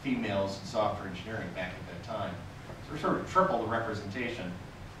 females in software engineering back at that time. So we're sort of triple the representation.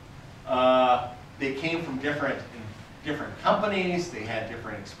 They came from different companies, they had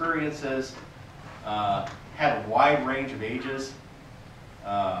different experiences, had a wide range of ages.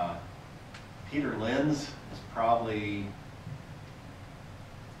 Peter Linz was probably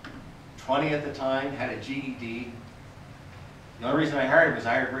 20 at the time, had a GED. The only reason I hired him was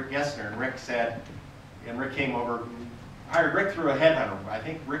I hired Rick Gessner, and Rick said, and Rick came over, hired Rick through a headhunter. I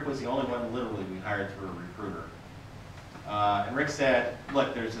think Rick was the only one literally we hired through a recruiter. And Rick said,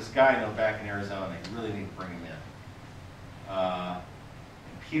 look, there's this guy I know back in Arizona, you really need to bring him in. And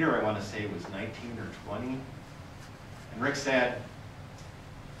Peter, I want to say, was 19 or 20. And Rick said,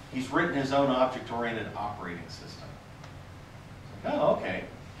 he's written his own object-oriented operating system. Like, oh, okay.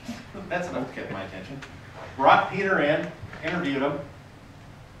 That's enough to get my attention. Brought Peter in, interviewed him,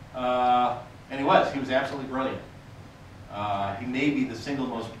 and he was absolutely brilliant. He may be the single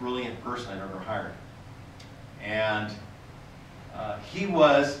most brilliant person I've ever hired. And he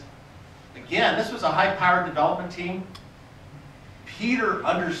was, again, this was a high-powered development team. Peter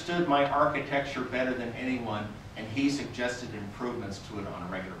understood my architecture better than anyone, and he suggested improvements to it on a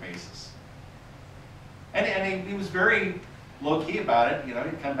regular basis. And he was very low-key about it. You know,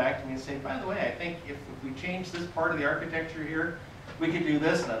 he'd come back to me and say, by the way, I think if we change this part of the architecture here, we could do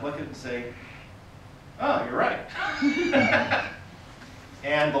this. And I'd look at it and say, oh, you're right.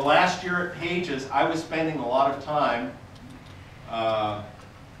 And the last year at Pages, I was spending a lot of time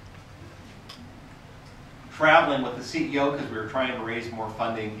traveling with the CEO because we were trying to raise more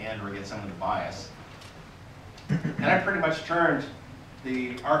funding and or get someone to buy us. And I pretty much turned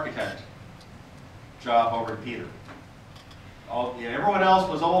the architect job over to Peter. Everyone else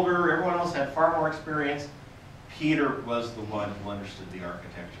was older, everyone else had far more experience. Peter was the one who understood the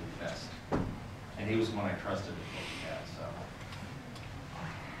architecture the best. And he was the one I trusted with what we had.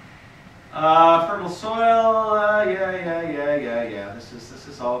 Fertile soil, yeah. This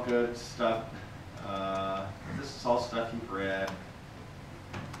is all good stuff. This is all stuff you've read.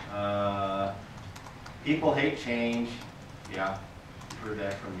 People hate change. Yeah, you've heard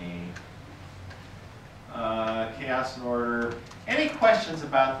that from me. Chaos and order. Any questions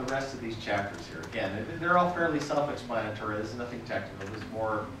about the rest of these chapters here? Again, they're all fairly self-explanatory. There's nothing technical. There's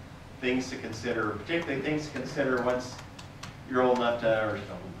more things to consider, particularly things to consider once you're old enough to, or old enough.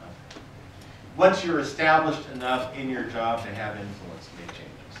 Once you're established enough in your job to have influence to make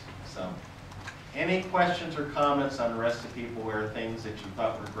changes. So, any questions or comments on the rest of Peopleware, things that you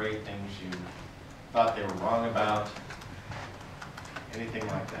thought were great, things you thought they were wrong about, anything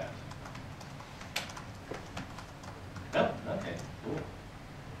like that? No? Okay, cool.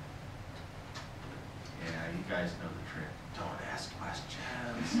 Yeah, you guys know the trick. Don't ask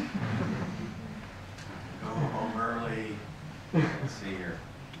questions. Go home early. Let's see here.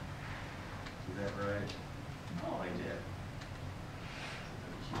 Is that right? Oh, I did.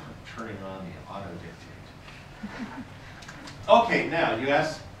 Keep turning on the auto dictate. Okay, now you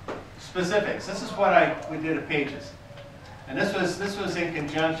asked specifics. This is what we did at Pages. And this was in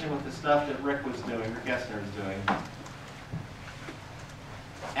conjunction with the stuff that Rick was doing, Rick Essner was doing.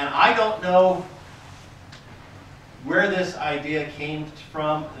 And I don't know where this idea came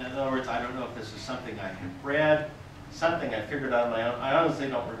from. In other words, I don't know if this is something I had read, something I figured out on my own. I honestly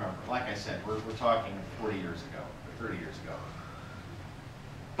don't remember. Like I said, we're talking 40 years ago, or 30 years ago.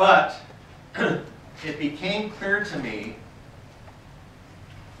 But it became clear to me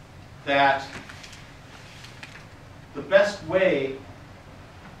that the best way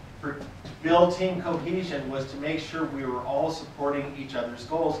to build team cohesion was to make sure we were all supporting each other's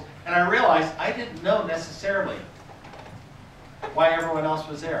goals. And I realized I didn't know necessarily why everyone else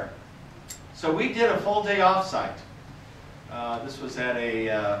was there. So we did a full day offsite. This was at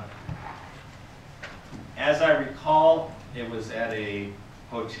a, as I recall, it was at a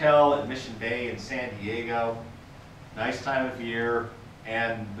hotel at Mission Bay in San Diego. Nice time of year.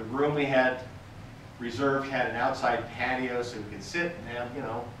 And the room we had reserved had an outside patio so we could sit and have, you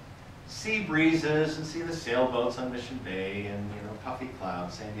know, sea breezes and see the sailboats on Mission Bay and, you know, puffy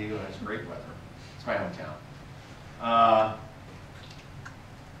clouds. San Diego has great weather. It's my hometown.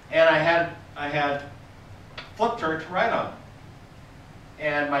 And I had Flipchart to write on.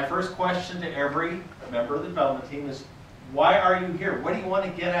 And my first question to every member of the development team is, why are you here? What do you want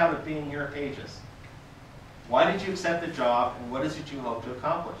to get out of being here at Pages? Why did you accept the job, and what is it you hope to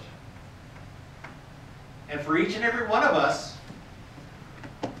accomplish? And for each and every one of us,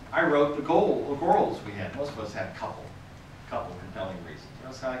 I wrote the goals we had. Most of us had a couple compelling reasons. You know,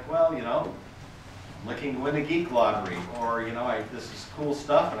 it's like, well, you know, I'm looking to win the geek lottery, or, you know, this is cool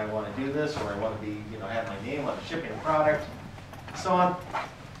stuff and I want to do this, or I want to be, you know, have my name on a shipping product, and so on.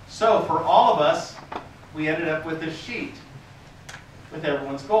 So for all of us, we ended up with this sheet with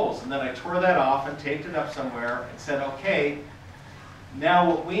everyone's goals. And then I tore that off and taped it up somewhere and said, okay, now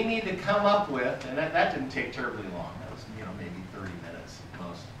what we need to come up with, and that didn't take terribly long. That was, you know, maybe 30 minutes at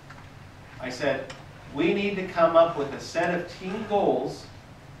most. I said, we need to come up with a set of team goals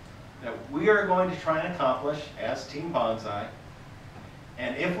that we are going to try and accomplish as Team Bonsai.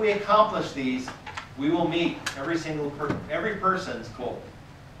 And if we accomplish these, we will meet every person's goal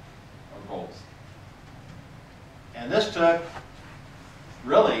or goals. And this took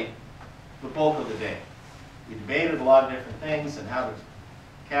really the bulk of the day. We debated a lot of different things and how to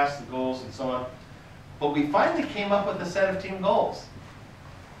cast the goals and so on. But we finally came up with a set of team goals.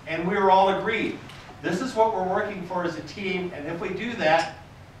 And we were all agreed. This is what we're working for as a team, and if we do that,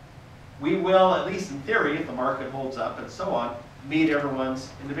 we will, at least in theory, if the market holds up and so on, meet everyone's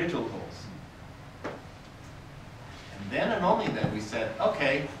individual goals. And then and only then we said,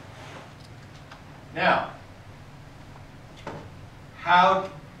 okay, now, how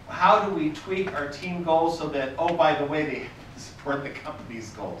do we tweak our team goals so that, oh, by the way, they support the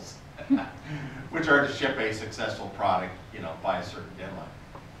company's goals, which are to ship a successful product, you know, by a certain deadline.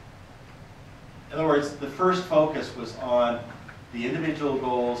 In other words, the first focus was on the individual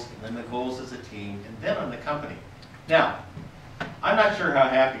goals, and then the goals as a team, and then on the company. Now, I'm not sure how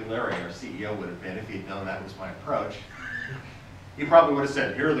happy Larry, our CEO, would have been if he'd known that was my approach. He probably would have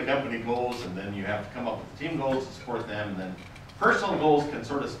said, here are the company goals, and then you have to come up with the team goals to support them, and then personal goals can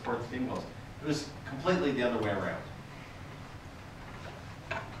sort of support the team goals. It was completely the other way around.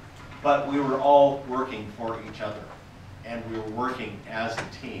 But we were all working for each other, and we were working as a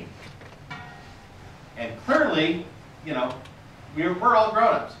team. And clearly, you know, we're all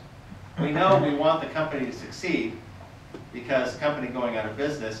grown-ups. We know we want the company to succeed because the company going out of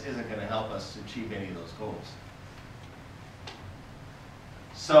business isn't going to help us achieve any of those goals.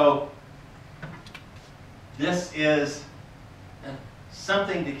 So This is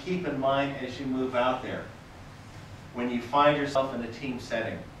something to keep in mind as you move out there. When you find yourself in a team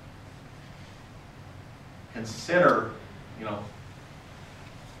setting, consider,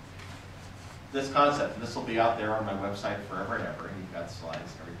 this concept. And this will be out there on my website forever and ever, and you've got slides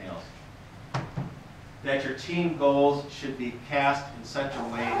and everything else. That your team goals should be cast in such a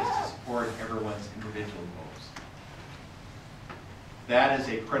way as to support everyone's individual goals. That is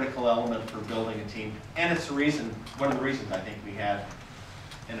a critical element for building a team, and it's one of the reasons I think we had,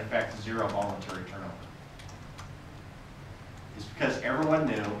 in effect, 0 voluntary turnover. It's because everyone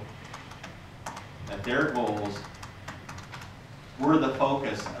knew that their goals were the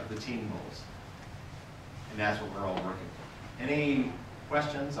focus of the team goals. And that's what we're all working for. Any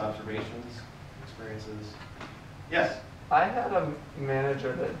questions, observations, experiences? Yes? I had a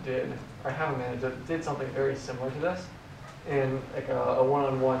manager that did, or have a manager that did something very similar to this. In like a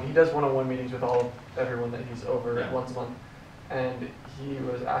one-on-one, he does one-on-one meetings with everyone that he's over once a month. And he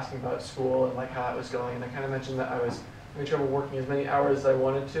was asking about school and like how it was going. And I kind of mentioned that I was having trouble working as many hours as I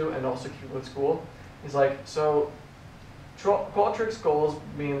wanted to and also keep with school. He's like, so Qualtrics goals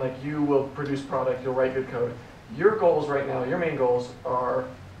mean like you will produce product, you'll write good code. Your goals right now, your main goals are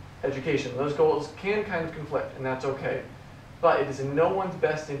education. Those goals can kind of conflict, and that's okay. But it is in no one's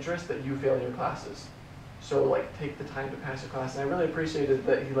best interest that you fail your classes. So like take the time to pass your class. And I really appreciated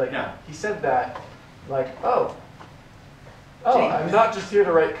that he said that, like, oh, I'm not just here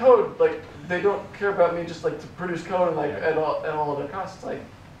to write code. Like they don't care about me just like to produce code and like at all of their costs. It's like,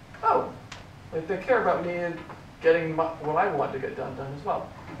 oh, like they care about me and getting what I want to get done as well.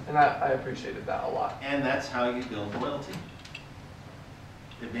 And I appreciated that a lot. And that's how you build loyalty.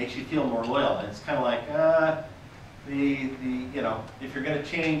 It makes you feel more loyal. And it's kind of like if you're going to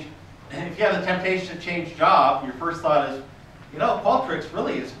change, if you have the temptation to change job, your first thought is, Qualtrics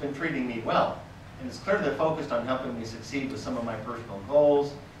really has been treating me well. And it's clear they're focused on helping me succeed with some of my personal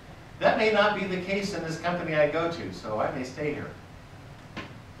goals. That may not be the case in this company I go to, so I may stay here.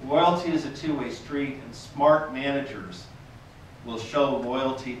 Loyalty is a two-way street, and smart managers will show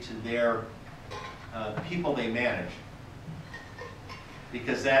loyalty to their people they manage,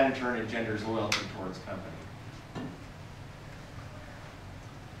 because that in turn engenders loyalty towards company.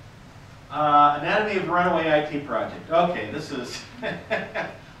 Anatomy of the Runaway IT Project. Okay, this is,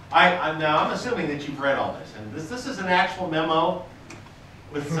 I'm assuming that you've read all this, and this is an actual memo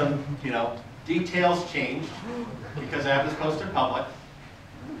with some, details changed, because I have this posted public.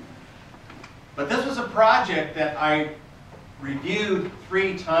 But this was a project that I reviewed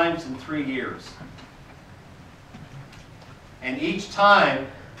 3 times in 3 years. And each time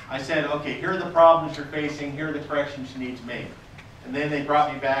I said, okay, here are the problems you're facing, here are the corrections you need to make. And then they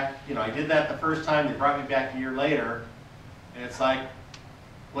brought me back, I did that the first time, they brought me back a year later, and it's like,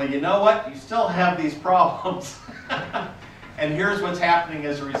 well, you know what? You still have these problems. And here's what's happening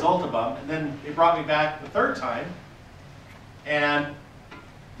as a result of them. And then they brought me back the 3rd time, and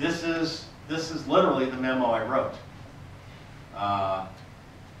this is literally the memo I wrote.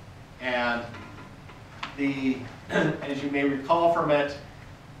 And as you may recall from it,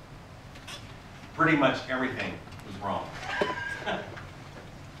 pretty much everything was wrong.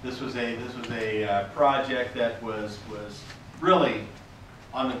 This was a project that was really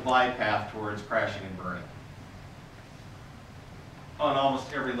on the glide path towards crashing and burning on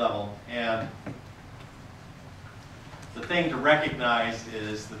almost every level. And the thing to recognize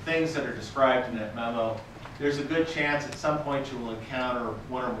is the things that are described in that memo, there's a good chance at some point you will encounter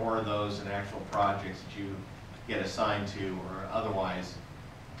one or more of those in actual projects that you get assigned to or otherwise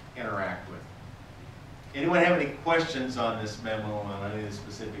interact with. Anyone have any questions on this memo, on any of the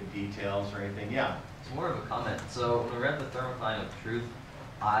specific details or anything? Yeah? It's more of a comment. So when we read the thermocline of truth,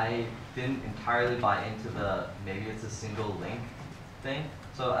 I didn't entirely buy into the maybe it's a single link thing.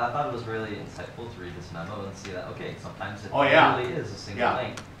 So I thought it was really insightful to read this memo and see that, okay, sometimes it really is a single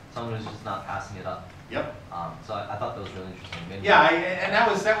link. Someone who's just not passing it up. Yep. So I thought that was really interesting. And that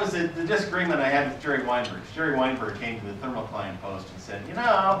was the disagreement I had with Jerry Weinberg. Jerry Weinberg came to the thermocline post and said,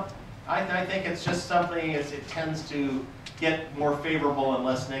 I think it's just something, it tends to get more favorable and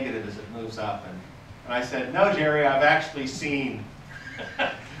less negative as it moves up. And I said, no, Jerry, I've actually seen,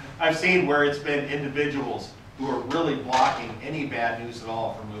 I've seen where it's been individuals who are really blocking any bad news at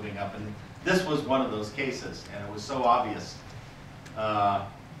all from moving up. And this was one of those cases, and it was so obvious.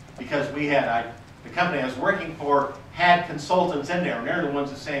 Because we had, the company I was working for had consultants in there, and they're the ones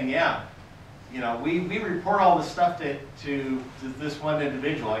who are saying, we report all this stuff to this one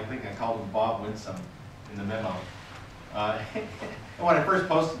individual. I think I called him Bob Winsome in the memo. And when I first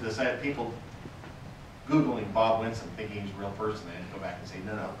posted this, I had people Googling Bob Winsome thinking he's a real person. I had to go back and say,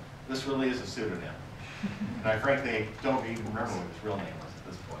 no, this really is a pseudonym. And I frankly don't even remember what his real name was at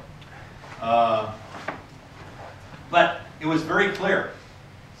this point. But it was very clear.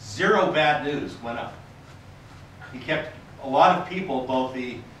 0 bad news went up. He kept a lot of people, both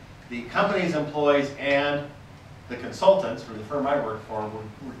the company's employees and the consultants for the firm I worked for,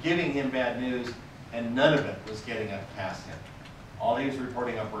 were giving him bad news, and none of it was getting up past him. All he was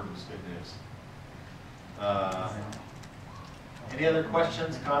reporting upward was good news. Any other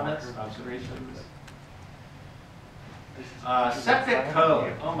questions, comments, observations? Septic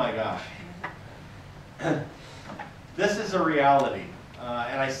code, oh my gosh. This is a reality.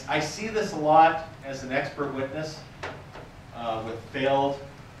 And I see this a lot as an expert witness with failed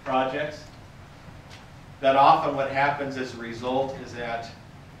projects. That often what happens as a result is that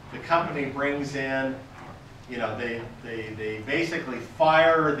the company brings in, you know, they basically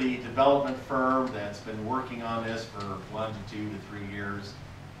fire the development firm that's been working on this for 1 to 2 to 3 years,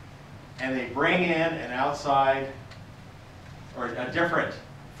 and they bring in an outside or a different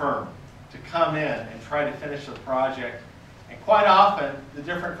firm to come in and try to finish the project. And quite often, the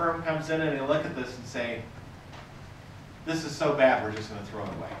different firm comes in and they look at this and say, this is so bad, we're just going to throw it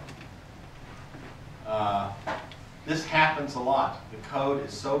away. This happens a lot. The code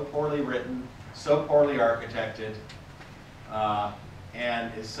is so poorly written, so poorly architected,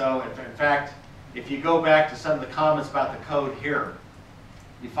 and is so, in fact, if you go back to some of the comments about the code here,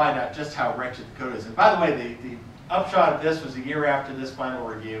 you find out just how wretched the code is. And by the way, the upshot of this was a year after this final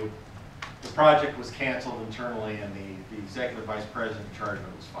review, the project was canceled internally and the executive vice president in charge of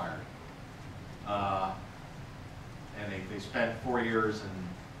it was fired. And they spent 4 years and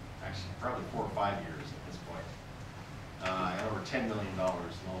actually probably 4 or 5 years at this point. And over $10 million in the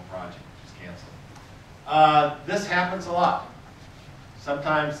whole project, which is canceled. This happens a lot.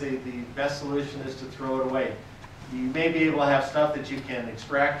 Sometimes the best solution is to throw it away. You may be able to have stuff that you can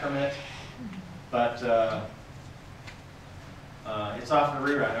extract from it, but it's often a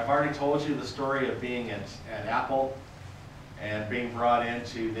rewrite. I've already told you the story of being at Apple and being brought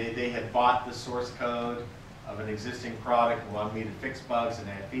into, they had bought the source code of an existing product and wanted me to fix bugs and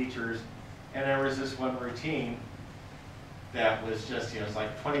add features. And there was this one routine that was just, it's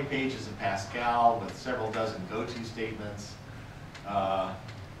like 20 pages of Pascal with several dozen go-to statements. And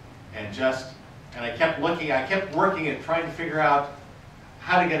I kept looking, I kept working at trying to figure out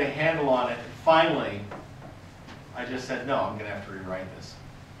how to get a handle on it. And finally, I just said, no, I'm going to have to rewrite this.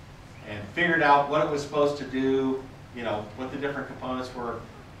 And figured out what it was supposed to do, what the different components were,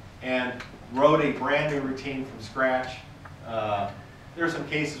 and wrote a brand new routine from scratch. There are some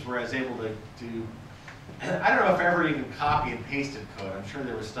cases where I was able to I don't know if I ever even copy and pasted code. I'm sure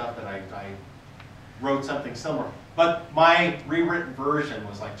there was stuff that I wrote something similar. But my rewritten version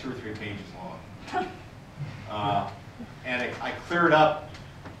was like 2 or 3 pages long. And I cleared up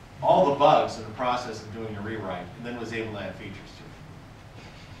all the bugs in the process of doing a rewrite, and then was able to add features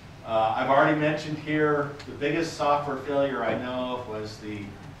to it. I've already mentioned here the biggest software failure I know of was the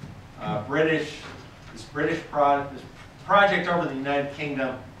British project over the United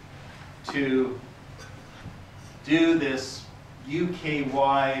Kingdom to do this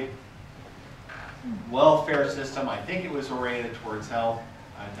UK-wide welfare system. I think it was oriented towards health.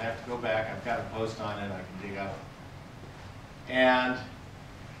 I'd have to go back. I've got a post on it I can dig up. And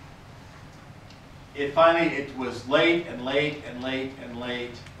it was late and late and late and late.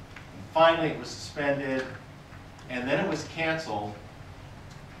 And finally it was suspended. And then it was canceled.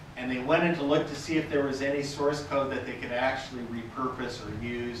 And they went in to look to see if there was any source code that they could actually repurpose or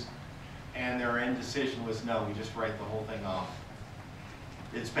use. And their end decision was no, we just write the whole thing off.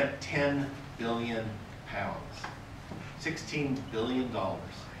 It spent £10 billion, $16 billion,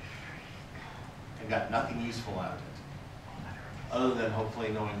 and got nothing useful out of it, other than hopefully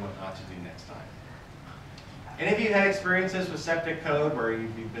knowing what not to do next time. Any of you had experiences with septic code where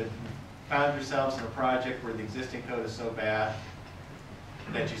you've found yourselves in a project where the existing code is so bad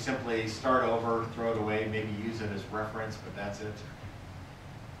that you simply start over, throw it away, maybe use it as reference, but that's it?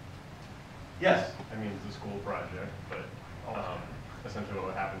 Yes? I mean, it's a school project, but essentially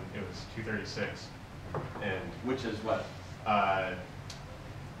what happened, it was 236, and which is what?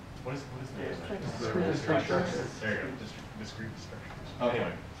 What is the name? Discrete structures. There you go, discrete structures. Okay.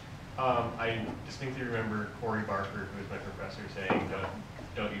 Anyway, I distinctly remember Corey Barker, who was my professor, saying,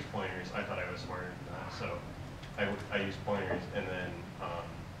 don't use pointers. I thought I was smarter than that, so I used pointers, and then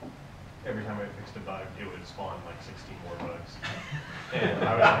every time I fixed a bug, it would spawn like 16 more bugs. And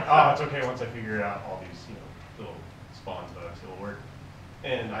I was like, oh, it's okay, once I figure out all these little spawn bugs, it'll work.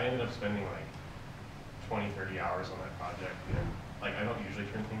 And I ended up spending like 20, 30 hours on that project. And like, I don't usually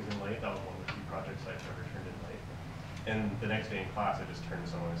turn things in late. That was one of the few projects I've ever turned in late. And the next day in class, I just turned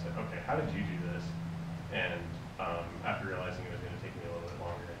to someone and said, okay, how did you do this? And after realizing it was going to take me a little bit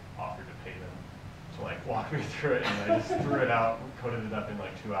longer, I offered to pay them to like walk me through it, and I just threw it out, coded it up in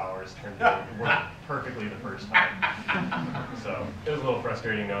like 2 hours, turned it in, it worked perfectly the first time. So it was a little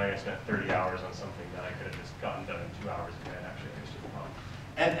frustrating knowing I spent 30 hours on something that I could have just gotten done in 2 hours if I had actually understood the problem.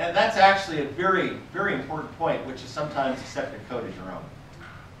 And that's actually a very, very important point, which is sometimes the septic code is your own.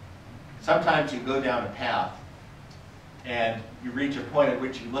 Sometimes you go down a path and you reach a point at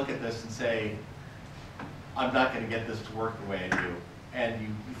which you look at this and say, I'm not going to get this to work the way I do. And you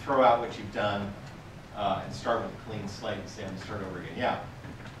throw out what you've done and start with a clean slate and say, I'm going to start over again. Yeah?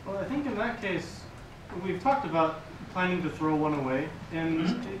 Well, I think in that case, we've talked about planning to throw one away,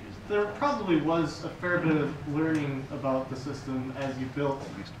 and there probably was a fair bit of learning about the system as you built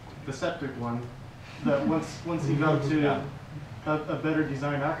the septic one, that once you got to a better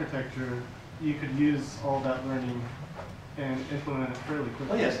design architecture, you could use all that learning and implement it fairly quickly.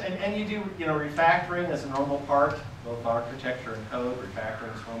 Well, yes, and you do, refactoring as a normal part, both architecture and code,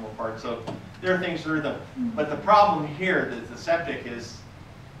 refactoring is a normal part. So there are things through them. But the problem here, the septic is,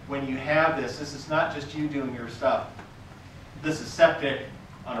 when you have this is not just you doing your stuff. This is septic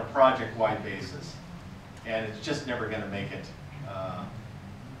on a project-wide basis. And it's just never going to make it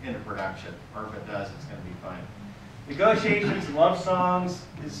into production. Or if it does, it's going to be fine. Negotiations and love songs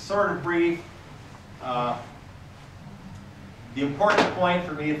is sort of brief. The important point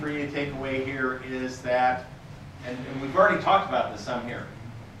for you to take away here is that, and we've already talked about this some here,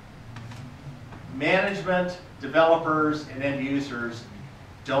 management, developers, and end users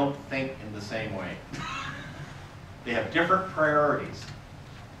don't think in the same way. They have different priorities.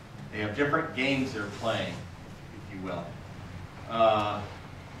 They have different games they're playing, if you will.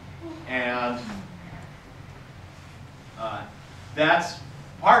 That's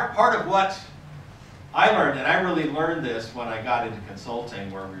part of what I learned, and I really learned this when I got into consulting,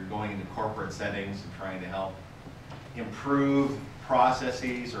 where we were going into corporate settings and trying to help improve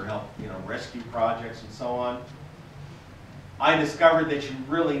processes or help rescue projects and so on. I discovered that you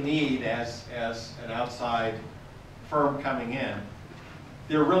really need, as an outside firm coming in,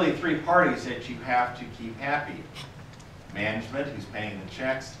 there are really three parties that you have to keep happy. Management, who's paying the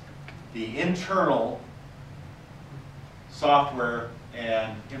checks, the internal software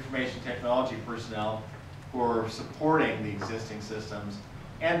and information technology personnel who are supporting the existing systems,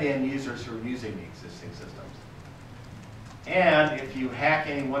 and the end users who are using the existing systems. And if you hack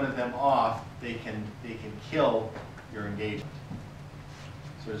any one of them off, they can kill your engagement.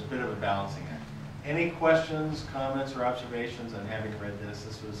 So there's a bit of a balancing act. Any questions, comments, or observations on having read this?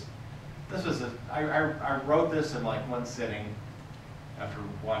 I wrote this in like one sitting after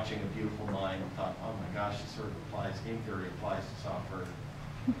watching A Beautiful Mind and thought, oh my gosh, this sort of applies, game theory applies to software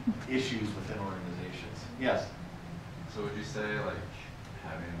issues within organizations. Yes? So would you say like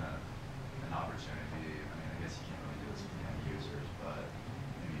having an opportunity, I mean, I guess you can't really do this with the end users, but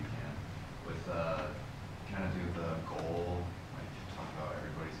maybe you can, with kind of do the goal, like talk about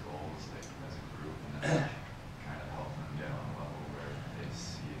everybody's goals like, as a group, and then kind of help them get on a level where they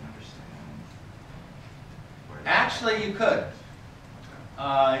see and understand where Actually, you could.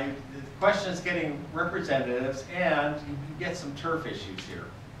 The question is getting representatives, and you can get some turf issues here.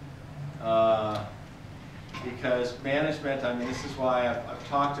 Because management, I mean, this is why I've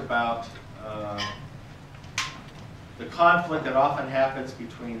talked about the conflict that often happens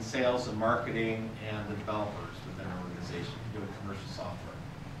between sales and marketing and the developers within an organization doing commercial software.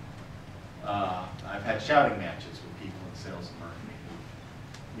 I've had shouting matches with people in sales and marketing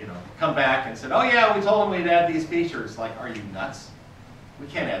who, come back and said, oh yeah, we told them we'd add these features. Like, are you nuts? We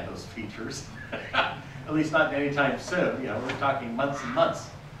can't add those features, at least not anytime soon. We're talking months and months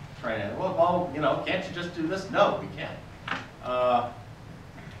trying to, well, can't you just do this? No, we can't.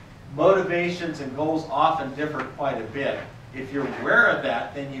 Motivations and goals often differ quite a bit. If you're aware of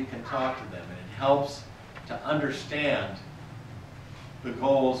that, then you can talk to them, and it helps to understand the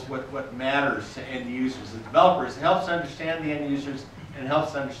goals, what matters to end users and developers. It helps to understand the end users, and it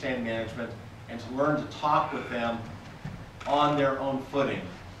helps to understand management, and to learn to talk with them on their own footing.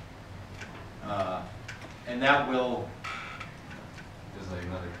 And that will... There's like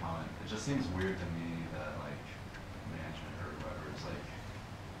another comment. It just seems weird to me that like management or whoever is like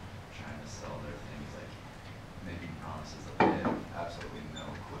trying to sell their things, like making promises that they have absolutely no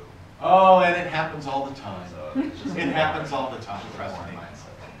clue. Oh, and it happens all the time. So it's just It happens all the time, just trust more me.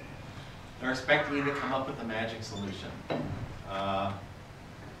 mindset. They're expecting you to come up with a magic solution.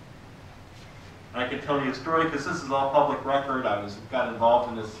 I can tell you a story because this is all public record. I got involved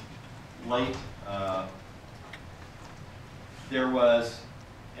in this late. There was,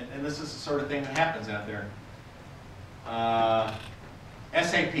 and this is the sort of thing that happens out there.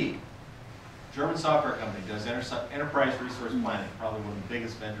 SAP German software company, does enterprise resource planning, probably one of the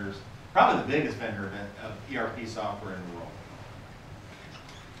biggest vendors, probably the biggest vendor of ERP software in the world.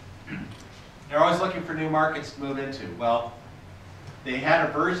 They're always looking for new markets to move into. Well, they had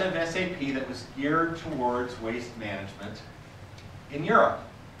a version of SAP that was geared towards waste management in Europe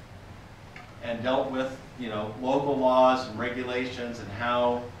and dealt with, local laws and regulations and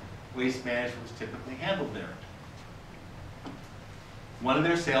how waste management was typically handled there. One of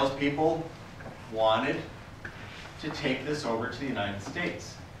their salespeople wanted to take this over to the United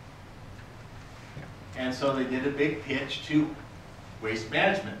States. And so they did a big pitch to Waste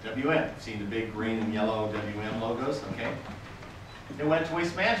Management, WM. You've seen the big green and yellow WM logos, okay? They went to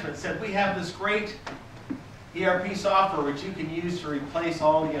Waste Management and said, we have this great ERP software which you can use to replace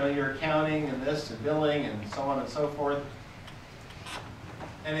all your accounting and this and billing and so on and so forth.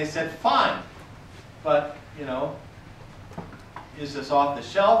 And they said, fine, but is this off the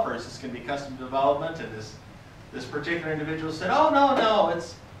shelf or is this going to be custom development? And this particular individual said, oh no,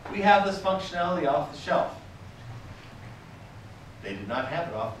 we have this functionality off the shelf. They did not have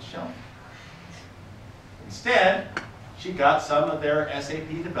it off the shelf. Instead, she got some of their SAP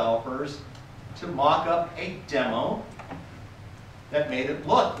developers to mock up a demo that made it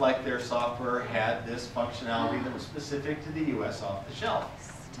look like their software had this functionality that was specific to the US off the shelf.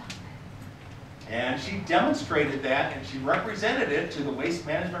 And she demonstrated that and she represented it to the waste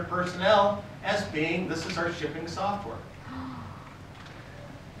management personnel as being, this is our shipping software.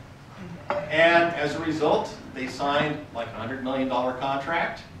 And as a result, they signed like a $100 million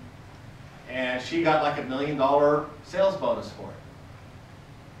contract and she got like $1 million sales bonus for it.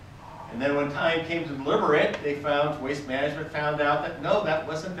 And then when time came to deliver it, Waste Management found out that no, that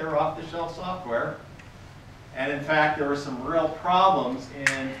wasn't their off-the-shelf software. And in fact, there were some real problems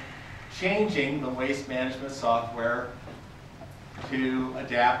in changing the waste management software to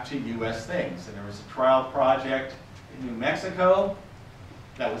adapt to US things. And there was a trial project in New Mexico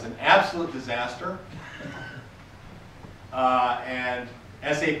that was an absolute disaster. And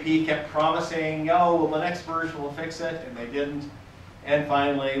SAP kept promising, oh, well, the next version will fix it, and they didn't. And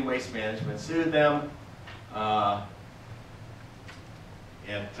finally, Waste Management sued them.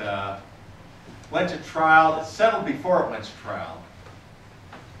 It went to trial. It settled before it went to trial.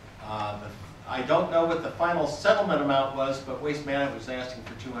 I don't know what the final settlement amount was, but Waste Management was asking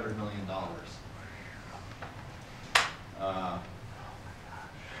for $200 million.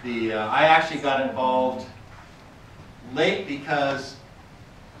 I actually got involved late because,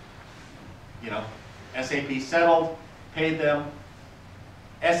 SAP settled, paid them.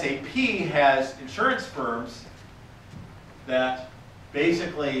 SAP has insurance firms that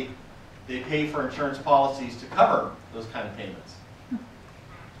basically they pay for insurance policies to cover those kind of payments.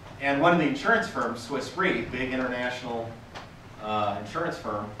 And one of the insurance firms, Swiss Re, big international insurance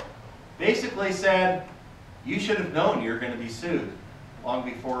firm, basically said, you should have known you were going to be sued long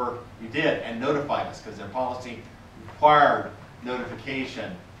before you did and notified us, because their policy required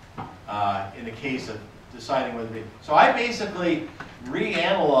notification in the case of deciding whether to be. So I basically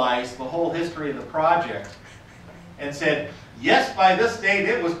reanalyzed the whole history of the project and said, yes, by this date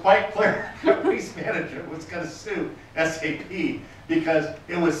it was quite clear that Waste Management was going to sue SAP because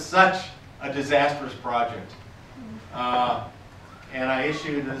it was such a disastrous project. And I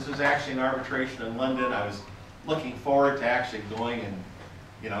issued, this was actually an arbitration in London. I was looking forward to actually going and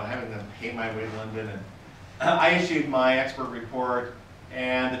having them pay my way to London. And I issued my expert report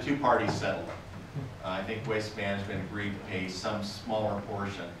and the two parties settled. I think Waste Management agreed to pay some smaller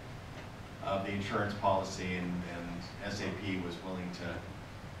portion of the insurance policy, and SAP was willing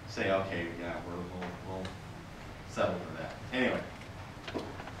to say, okay, yeah, we'll settle for that. Anyway,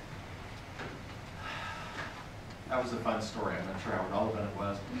 that was a fun story. I'm not sure how relevant it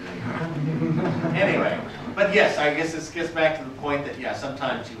was. Anyway, but yes, I guess this gets back to the point that, yeah,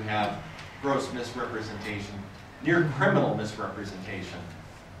 sometimes you have gross misrepresentation, near criminal misrepresentation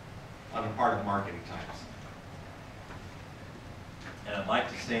on the part of marketing types. And I'd like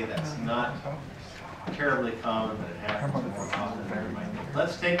to say that's not terribly common, but it happens more often than you might think.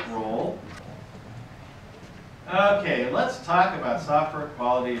 Let's take roll. Okay, let's talk about software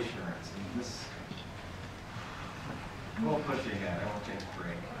quality assurance. And this, we'll push you ahead. I won't take a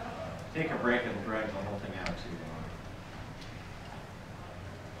break. Take a break and drag the whole thing out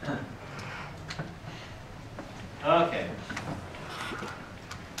too long. Okay.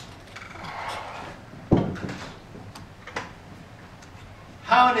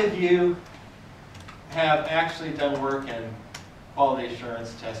 How many of you have actually done work in quality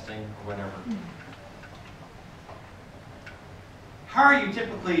assurance testing or whatever? How are you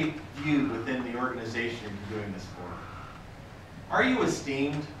typically viewed within the organization you're doing this for? Are you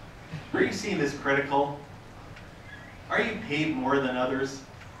esteemed? Are you seeing this critical? Are you paid more than others?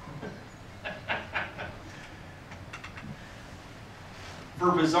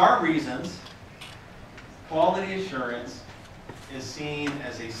 For bizarre reasons, quality assurance is seen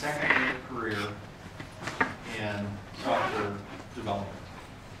as a second-rate career in software development,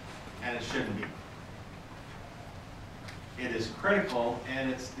 and it shouldn't be. It is critical,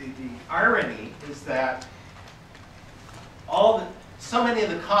 and it's the irony is that so many of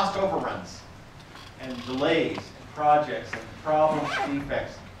the cost overruns and delays and projects and problems,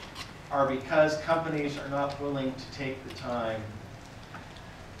 defects, are because companies are not willing to take the time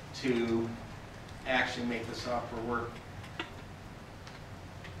to actually make the software work.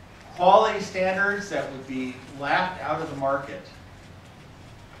 Quality standards that would be laughed out of the market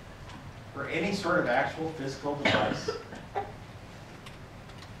for any sort of actual physical device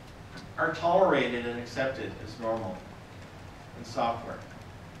are tolerated and accepted as normal in software.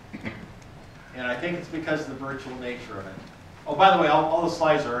 And I think it's because of the virtual nature of it. Oh, by the way, all the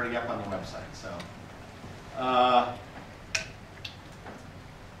slides are already up on the website. So,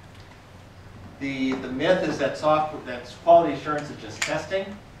 the myth is that quality assurance is just testing.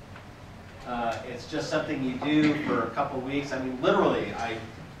 It's just something you do for a couple of weeks. I mean, literally,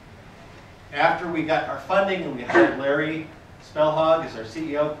 after we got our funding and we hired Larry Spellhog as our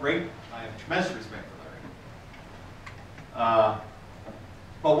CEO, great. I have tremendous respect for Larry.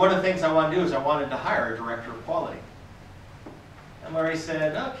 But one of the things I wanted to do is I wanted to hire a director of quality. And Larry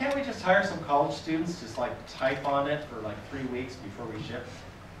said, "Oh, can't we just hire some college students, just like type on it for like 3 weeks before we ship?"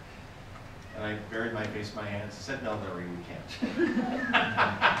 And I buried my face in my hands and said, "No, Larry, we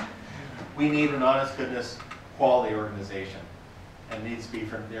can't." We need an honest goodness quality organization, and it needs to be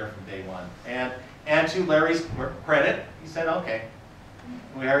from day one. And to Larry's credit, he said, "Okay."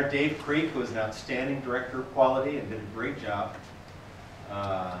 We hired Dave Creek, who is an outstanding director of quality and did a great job.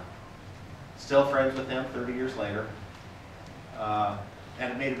 Still friends with him 30 years later.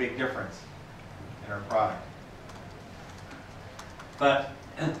 And it made a big difference in our product. But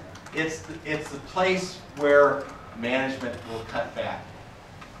it's the place where management will cut back.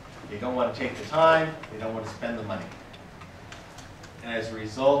 They don't want to take the time, they don't want to spend the money. And as a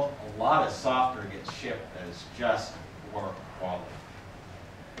result, a lot of software gets shipped that is just poor quality.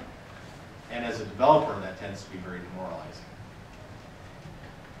 And as a developer, that tends to be very demoralizing.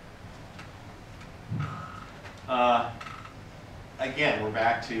 Again, we're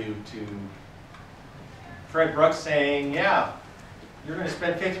back to Fred Brooks saying, yeah, you're going to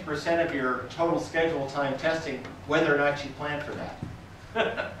spend 50% of your total schedule time testing whether or not you plan for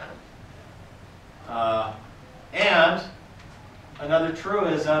that. And another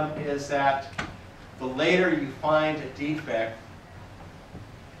truism is that the later you find a defect,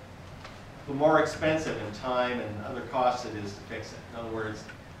 the more expensive in time and other costs it is to fix it. In other words,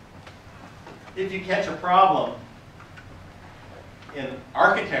 if you catch a problem in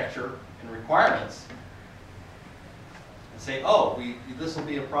architecture and requirements and say, oh, this will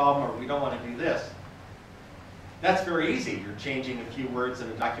be a problem, or we don't want to do this, that's very easy. You're changing a few words in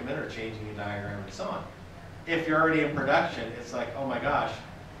a document or changing a diagram and so on. If you're already in production, it's like, oh my gosh,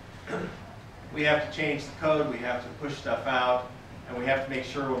 we have to change the code, we have to push stuff out, and we have to make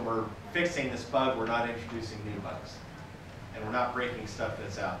sure when we're fixing this bug, we're not introducing new bugs. And we're not breaking stuff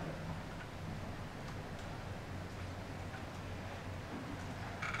that's out there.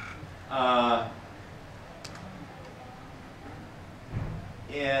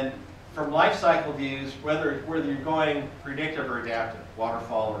 And from life cycle views, whether you're going predictive or adaptive,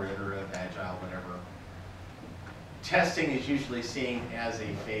 waterfall or iterative, agile, whatever, testing is usually seen as a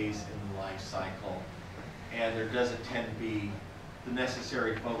phase in the life cycle, and there doesn't tend to be the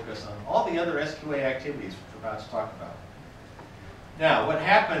necessary focus on all the other SQA activities which we're about to talk about. Now, what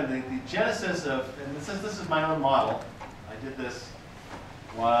happened, the genesis of, and this is my own model, I did this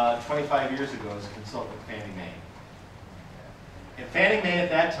 25 years ago as a consultant with Fannie Mae. And Fannie Mae at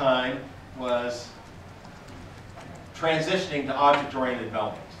that time was transitioning to object-oriented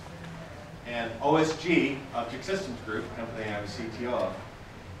development. And OSG, Object Systems Group, a company I was CTO of,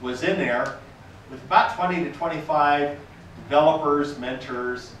 was in there with about 20 to 25 developers,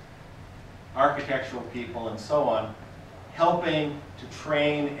 mentors, architectural people, and so on, helping to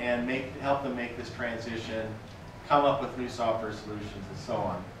train and help them make this transition, come up with new software solutions, and so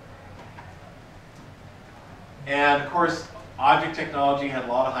on. And of course, object technology had a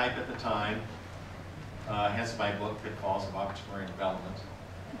lot of hype at the time, hence my book, Pitfalls of Object-Oriented Development.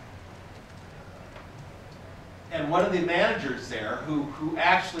 And one of the managers there, who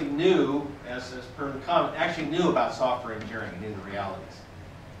actually knew, as per the comment, actually knew about software engineering and knew the realities,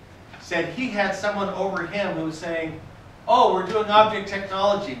 said he had someone over him who was saying, oh, we're doing object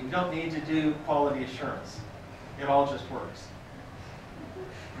technology. We don't need to do quality assurance. It all just works.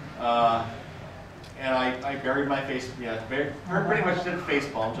 And I buried my face, pretty much did a face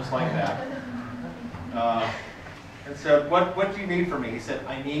palm, just like that. And so what do you need from me? He said,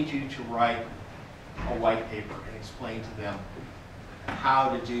 I need you to write a white paper and explain to them how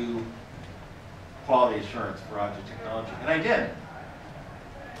to do quality assurance for object technology. And I did.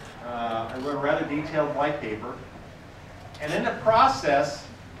 I wrote a rather detailed white paper. And in the process,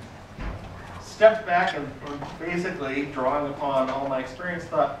 stepped back and basically, drawing upon all my experience,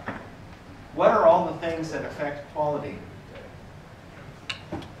 thought, what are all the things that affect quality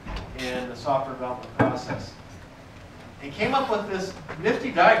in the software development process? He came up with this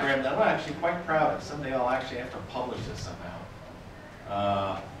nifty diagram that I'm actually quite proud of. Someday I'll actually have to publish this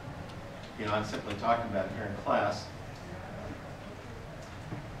somehow. I'm simply talking about it here in class.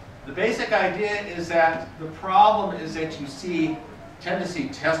 The basic idea is that the problem is that you tend to see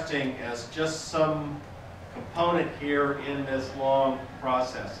testing as just some component here in this long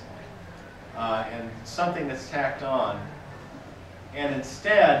process, and something that's tacked on. And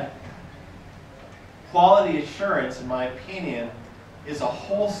instead, quality assurance, in my opinion, is a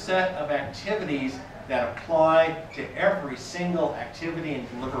whole set of activities that apply to every single activity and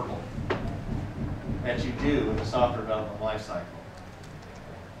deliverable that you do in the software development lifecycle.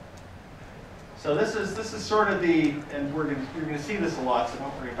 So this is sort of the, and you're going to see this a lot, so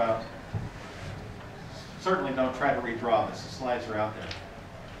don't worry about, certainly don't try to redraw this. The slides are out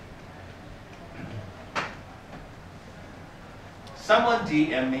there. Someone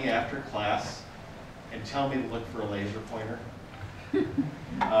DM me after class and tell me to look for a laser pointer.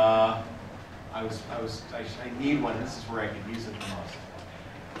 I need one. This is where I could use it the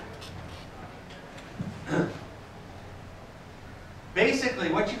most. Basically,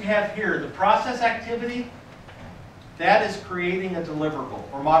 what you have here, the process activity, that is creating a deliverable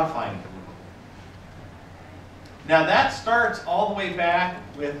or modifying a deliverable. Now that starts all the way back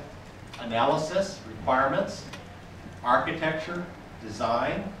with analysis, requirements, architecture,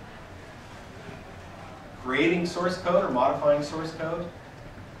 design, creating source code or modifying source code,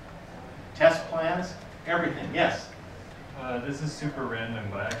 test plans, everything. Yes? This is super random,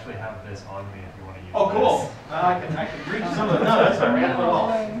 but I actually have this on me if you want to use it. Oh, cool. I can read some of it. No, that's not random at all.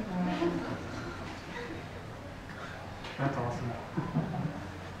 That's awesome.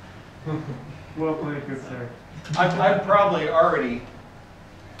 Well played, good sir. I've probably already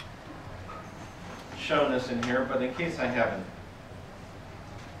shown this in here, but in case I haven't,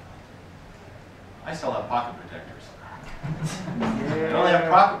 I still have pocket protectors. I don't have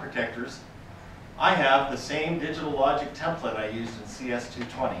pocket protectors. I have the same digital logic template I used in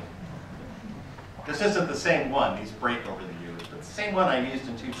CS220. This isn't the same one. These break over the years, but it's the same one I used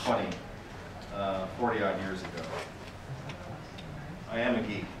in 220 40 odd years ago. I am a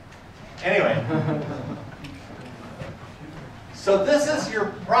geek. Anyway, so this is your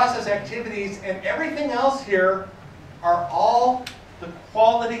process activities, and everything else here are all the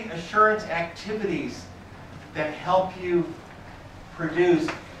quality assurance activities that help you produce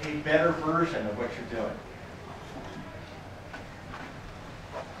a better version of what you're doing.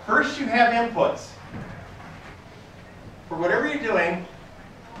 First, you have inputs. For whatever you're doing,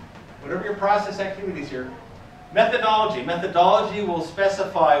 whatever your process activities here, methodology. Methodology will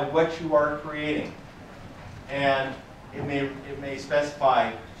specify what you are creating. And it may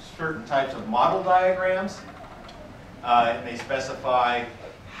specify certain types of model diagrams. It may specify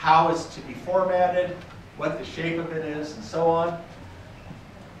how it's to be formatted, what the shape of it is, and so on.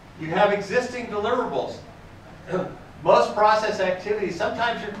 You have existing deliverables. Most process activities,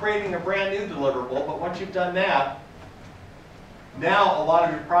 sometimes you're creating a brand new deliverable, but once you've done that, now a lot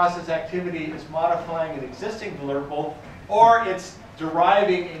of your process activity is modifying an existing deliverable, or it's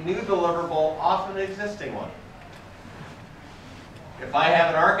deriving a new deliverable off an existing one. If I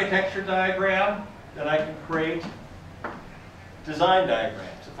have an architecture diagram, then I can create design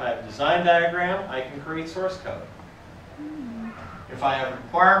diagrams. If I have a design diagram, I can create source code. If I have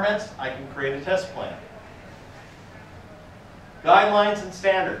requirements, I can create a test plan. Guidelines and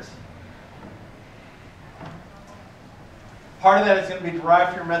standards. Part of that is going to be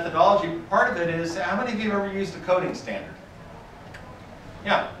derived from your methodology. Part of it is, how many of you have ever used a coding standard?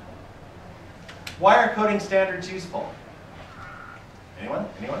 Yeah. Why are coding standards useful? Anyone?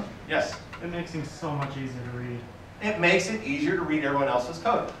 Anyone? Yes? It makes things so much easier to read. It makes it easier to read everyone else's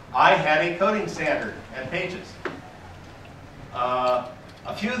code. I had a coding standard at Pages.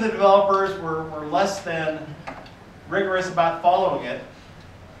 A few of the developers were less than rigorous about following it.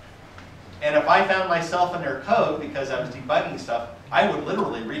 And if I found myself in their code because I was debugging stuff, I would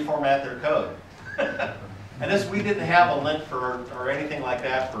literally reformat their code. And this, we didn't have a lint for, or anything like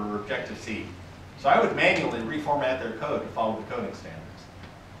that for Objective-C. So I would manually reformat their code to follow the coding standards.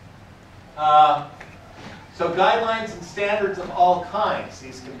 So guidelines and standards of all kinds.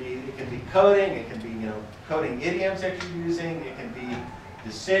 These can be, it can be coding, it can be, coding idioms that you're using, it can be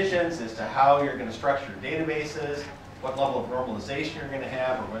decisions as to how you're going to structure databases, what level of normalization you're going to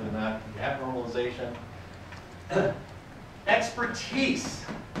have, or whether or not you have normalization. Expertise.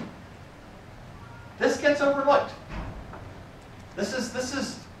 This gets overlooked. This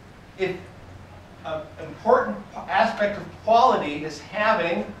is an important aspect of quality is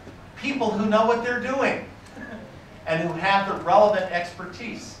having people who know what they're doing and who have the relevant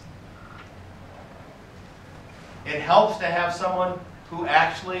expertise. It helps to have someone who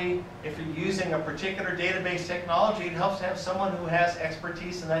actually, if you're using a particular database technology, it helps to have someone who has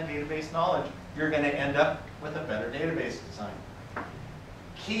expertise in that database knowledge. You're going to end up with a better database design.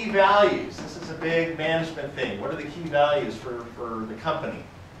 Key values. This is a big management thing. What are the key values for the company?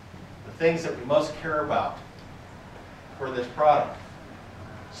 The things that we most care about for this product.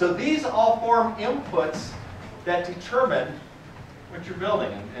 So these all form inputs that determine what you're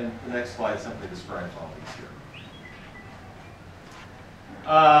building. And the next slide simply describes all these here.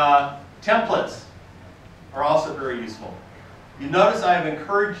 Templates are also very useful. You notice I've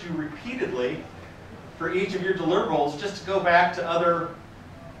encouraged you repeatedly for each of your deliverables just to go back to other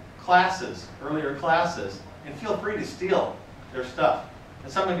classes, earlier classes, and feel free to steal their stuff.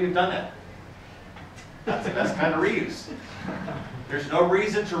 And some of you have done that. That's the best kind of reuse. There's no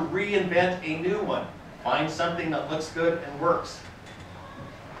reason to reinvent a new one. Find something that looks good and works.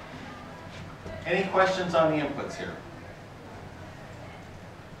 Any questions on the inputs here?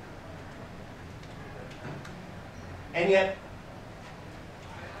 And yet,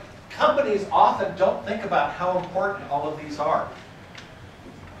 companies often don't think about how important all of these are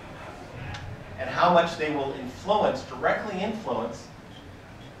and how much they will directly influence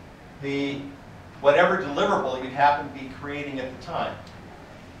whatever deliverable you happen to be creating at the time.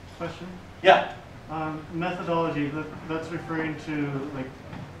 Question? Yeah? Methodology, that's referring to like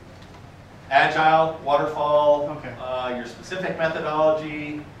Agile, waterfall, okay. Your specific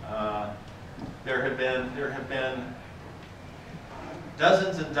methodology. There have been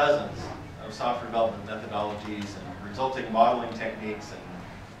dozens and dozens of software development methodologies and resulting modeling techniques and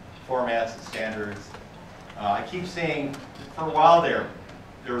formats and standards. I keep seeing, for a while there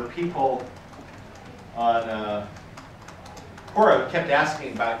were people on Quora who kept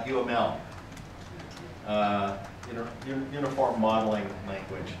asking about UML, Uniform Modeling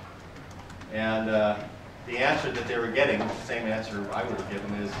Language. And the answer that they were getting, the same answer I would have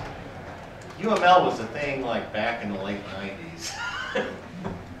given, is UML was a thing like back in the late 90s.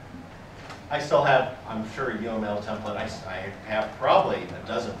 I still have, I'm sure, a UML template. I have probably a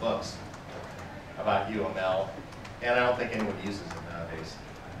dozen books about UML, and I don't think anyone uses it nowadays.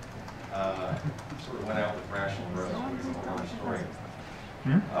 Sort of went out with Rational Rose, but it's a whole other story.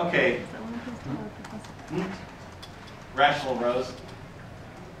 Okay. Rational Rose.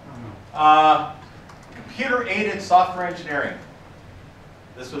 Computer-aided software engineering.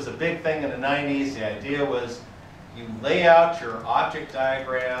 This was a big thing in the 90s. The idea was you lay out your object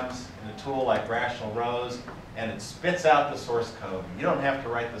diagrams in a tool like Rational Rose, and it spits out the source code. You don't have to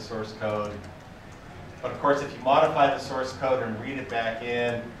write the source code. But of course, if you modify the source code and read it back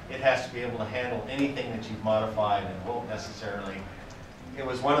in, it has to be able to handle anything that you've modified and won't necessarily. It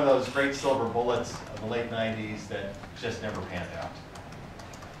was one of those great silver bullets of the late 90s that just never panned out.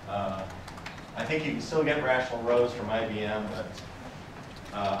 I think you can still get Rational Rose from IBM, but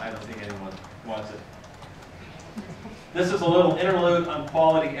I don't think anyone wants it. This is a little interlude on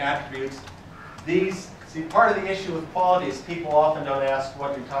quality attributes. See, part of the issue with quality is people often don't ask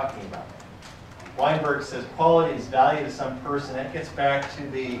what you're talking about. Weinberg says quality is value to some person. That gets back to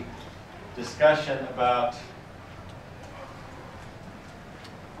the discussion about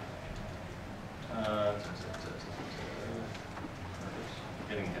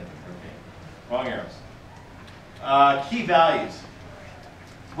getting ahead. Okay. Wrong arrows. Key values.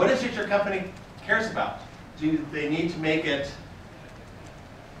 What is it your company cares about? Do they need to make it?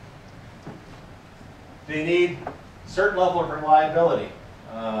 They need a certain level of reliability.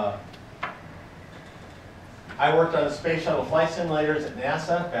 I worked on the space shuttle flight simulators at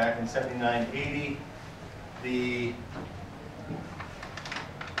NASA back in 79, 80. The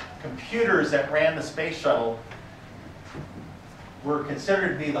computers that ran the space shuttle were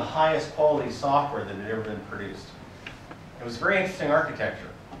considered to be the highest quality software that had ever been produced. It was very interesting architecture.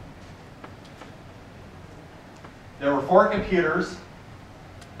 There were 4 computers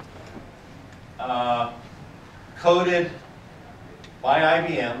coded by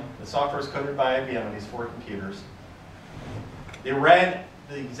IBM. The software is coded by IBM on these 4 computers. They ran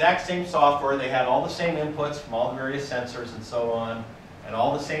the exact same software. They had all the same inputs from all the various sensors and so on, and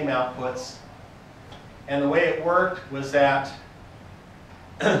all the same outputs. And the way it worked was that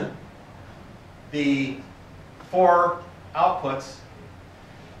the 4 outputs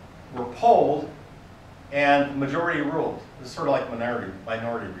were polled and the majority ruled. This is sort of like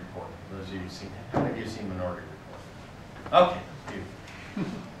Minority Report. Those of you who've seen it. How many of you have seen Minority Report? Okay, few.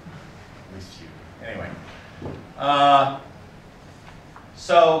 At least few. Anyway.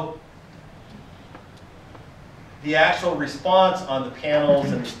 So the actual response on the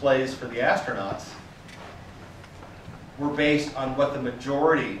panels and displays for the astronauts were based on what the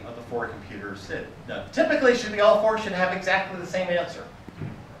majority of the 4 computers did. Now, typically, all 4 should have exactly the same answer.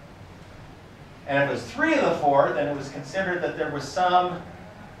 And if it was 3 of the 4, then it was considered that there was some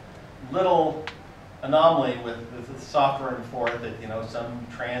little anomaly with the software in 4, that some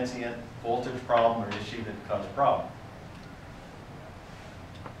transient voltage problem or issue that caused a problem.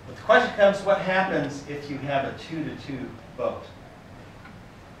 But the question comes, what happens if you have a 2-to-2 vote?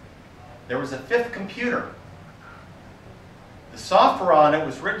 There was a 5th computer. The software on it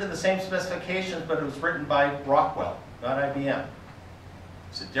was written to the same specifications, but it was written by Rockwell, not IBM.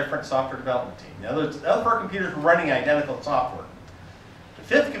 It's a different software development team. The other 4 computers were running identical software.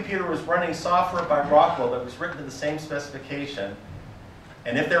 The 5th computer was running software by Rockwell that was written to the same specification.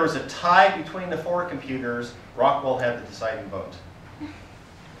 And if there was a tie between the 4 computers, Rockwell had the deciding vote.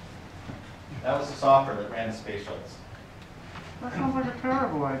 That was the software that ran the space shuttles. That sounds like a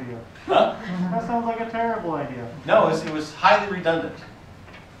terrible idea. Huh? That sounds like a terrible idea. No, it was highly redundant.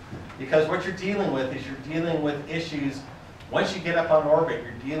 Because what you're dealing with is you're dealing with issues. Once you get up on orbit,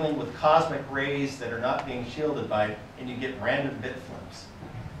 you're dealing with cosmic rays that are not being shielded by, and you get random bit flips.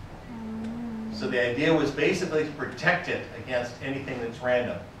 So the idea was basically to protect it against anything that's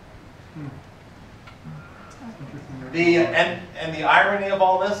random. And the irony of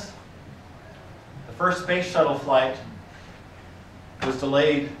all this, the first space shuttle flight was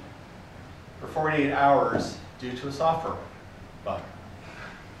delayed for 48 hours due to a software bug.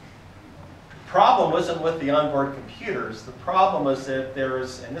 The problem wasn't with the onboard computers. The problem was that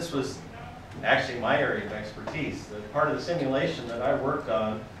and this was actually my area of expertise, the part of the simulation that I worked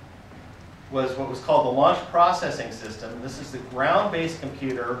on was what was called the Launch Processing System. This is the ground-based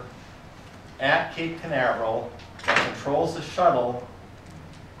computer at Cape Canaveral that controls the shuttle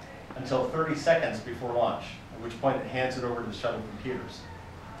until 30 seconds before launch, at which point it hands it over to the shuttle computers.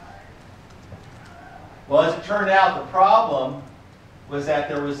 Well, as it turned out, the problem was that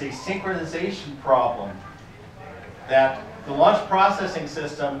there was a synchronization problem, that the Launch Processing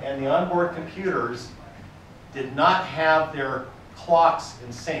System and the onboard computers did not have their clocks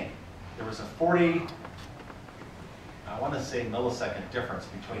in sync. There was a 40, I want to say millisecond difference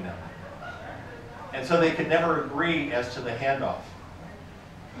between them. And so they could never agree as to the handoff.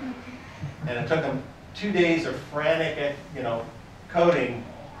 And it took them 2 days of frantic,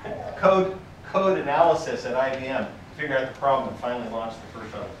 code analysis at IBM to figure out the problem and finally launch the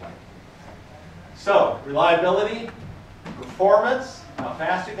first shuttle flight. So, reliability, performance, how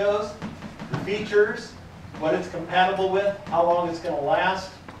fast it goes, the features, what it's compatible with, how long it's going to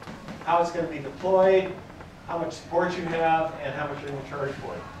last, how it's going to be deployed, how much support you have, and how much you're going to charge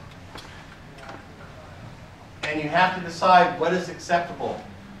for it. And you have to decide what is acceptable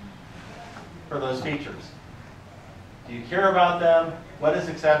for those features. Do you care about them? What is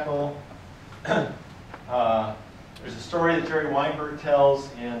acceptable? There's a story that Jerry Weinberg tells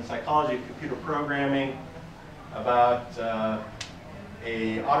in Psychology of Computer Programming about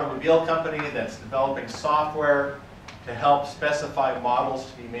an automobile company that's developing software to help specify models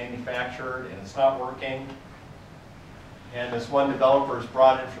to be manufactured, and it's not working. And this one developer is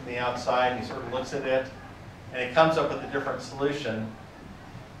brought in from the outside, and he sort of looks at it, and he comes up with a different solution,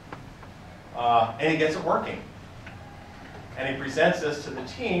 and he gets it working. And he presents this to the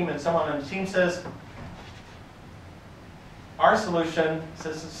team, and someone on the team says, our solution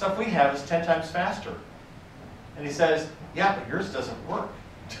says the stuff we have is 10 times faster. And he says, yeah, but yours doesn't work.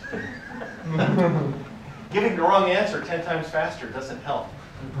 Giving the wrong answer 10 times faster doesn't help.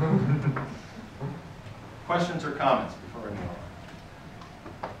 Questions or comments before we move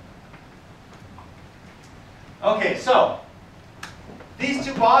on? Okay, so these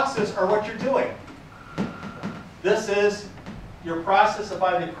 2 boxes are what you're doing. This is your process of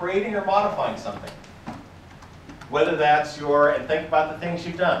either creating or modifying something. Whether that's and think about the things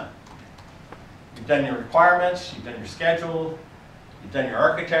you've done. You've done your requirements, you've done your schedule, you've done your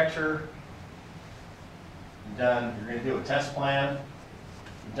architecture, you're going to do a test plan,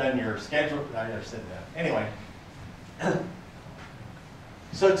 you've done your schedule, I never said that. Anyway,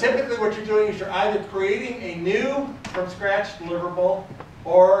 So typically what you're doing is you're either creating a new from scratch deliverable,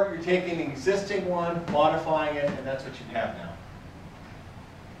 or you're taking an existing one, modifying it, and that's what you have now.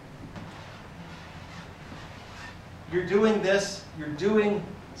 You're doing this, you're doing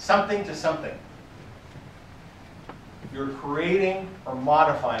something to something. You're creating or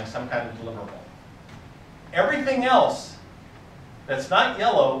modifying some kind of deliverable. Everything else that's not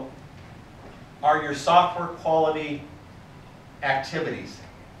yellow are your software quality activities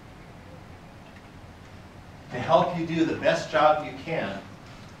to help you do the best job you can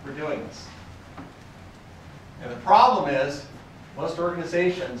for doing this. And the problem is, most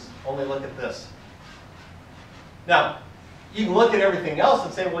organizations only look at this. Now, you can look at everything else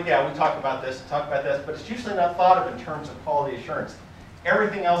and say, well, yeah, we talk about this and talk about this, but it's usually not thought of in terms of quality assurance.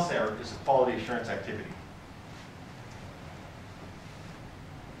 Everything else there is a quality assurance activity.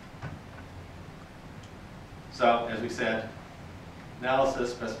 So, as we said,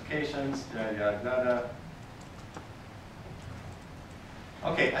 analysis, specifications, yada, yada, yada.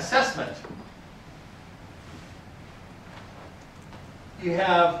 Okay, assessment. You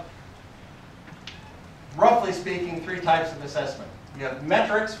have, roughly speaking, 3 types of assessment. You have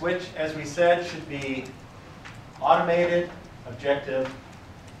metrics, which, as we said, should be automated, objective,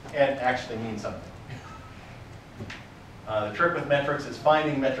 and actually mean something. The trick with metrics is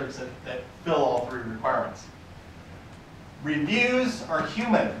finding metrics that fill all 3 requirements. Reviews are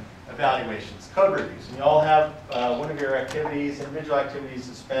human evaluations, code reviews. And you all have one of your activities, individual activities,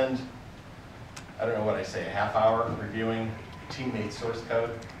 to spend, I don't know what I say, a half hour reviewing teammate source code.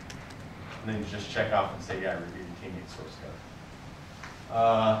 And then you just check off and say, yeah, I reviewed the teammate source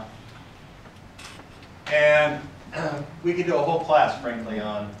code. And we could do a whole class, frankly,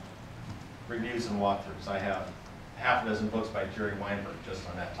 on reviews and walkthroughs. I have half a dozen books by Jerry Weinberg just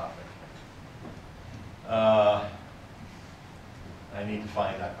on that topic. I need to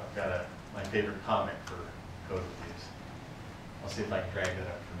find out. I've got my favorite comic for code reviews. I'll see if I can drag that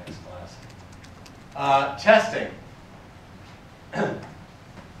up for next class. Testing.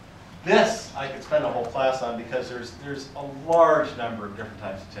 This I could spend a whole class on because there's a large number of different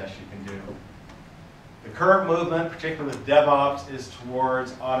types of tests you can do. The current movement, particularly with DevOps, is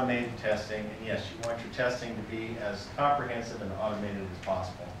towards automated testing. And yes, you want your testing to be as comprehensive and automated as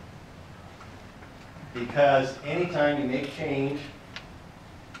possible. Because anytime you make change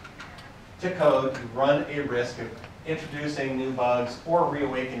to code, you run a risk of introducing new bugs or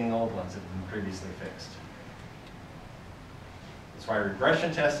reawakening old ones that have been previously fixed. That's why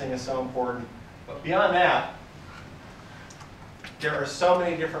regression testing is so important. But beyond that, there are so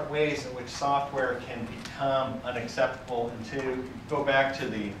many different ways in which software can become unacceptable. And to go back to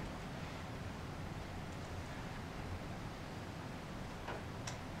the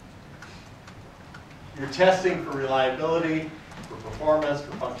you're testing for reliability, for performance,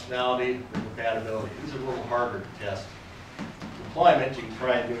 for functionality, for compatibility. These are a little harder to test. Deployment, you can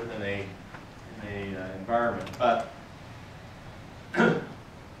try and do it in a environment, but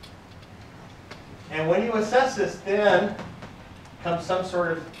and when you assess this, then comes some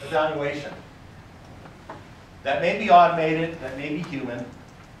sort of evaluation. That may be automated, that may be human,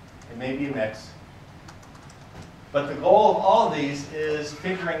 it may be a mix. But the goal of all of these is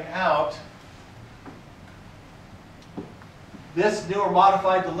figuring out this new or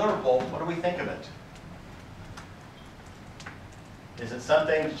modified deliverable, what do we think of it? Is it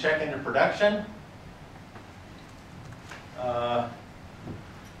something to check into production?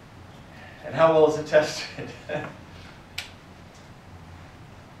 And how well is it tested? A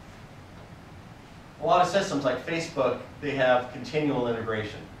lot of systems like Facebook, they have continual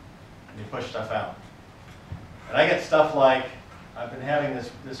integration. And they push stuff out. And I get stuff like, I've been having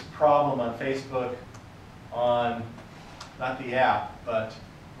this problem on Facebook on, not the app, but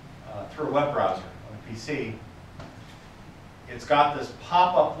through a web browser on a PC. It's got this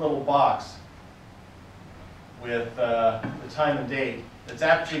pop-up little box with the time and date that's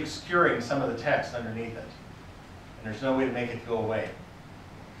actually obscuring some of the text underneath it. And there's no way to make it go away.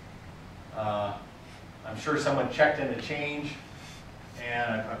 I'm sure someone checked in to change,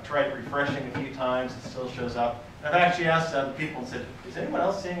 and I've tried refreshing a few times, it still shows up. And I've actually asked other people and said, is anyone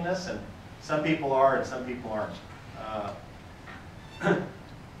else seeing this? And some people are and some people aren't.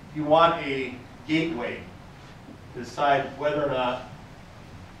 You want a gateway to decide whether or not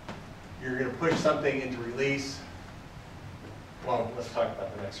you're going to push something into release. Well, let's talk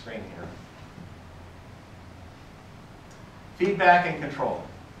about the next screen here. Feedback and control.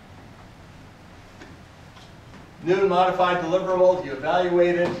 New and modified deliverable, you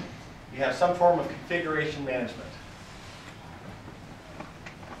evaluate it, you have some form of configuration management.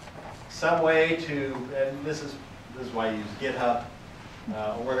 Some way to, and this is why I use GitHub.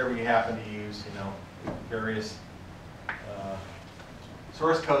 or whatever you happen to use, various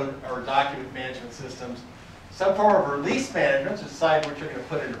source code or document management systems, some form of release management to decide what you're going to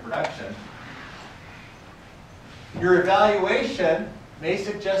put into production. Your evaluation may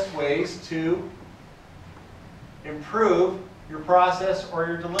suggest ways to improve your process or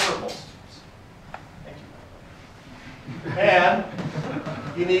your deliverables. Thank you. And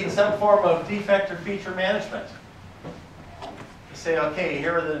you need some form of defect or feature management. To say, okay,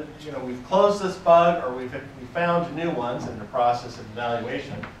 here are the, we've closed this bug, or we found new ones in the process of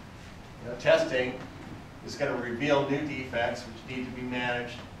evaluation. Testing is going to reveal new defects which need to be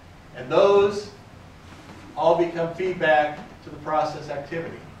managed. And those all become feedback to the process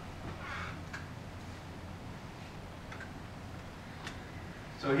activity.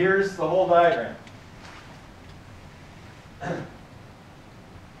 So here's the whole diagram.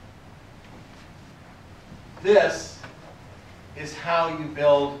 This is how you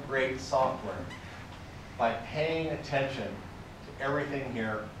build great software, by paying attention to everything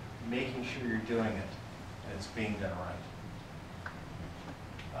here, making sure you're doing it, and it's being done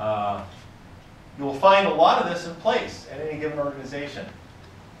right. You will find a lot of this in place at any given organization.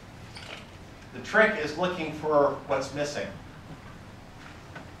 The trick is looking for what's missing,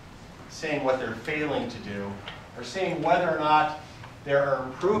 seeing what they're failing to do, or seeing whether or not there are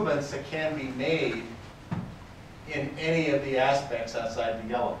improvements that can be made in any of the aspects outside the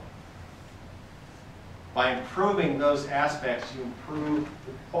yellow. By improving those aspects, you improve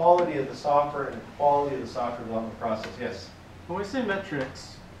the quality of the software and the quality of the software development process. Yes? When we say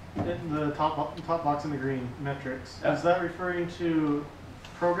metrics, the top box in the green, metrics, Yeah. is that referring to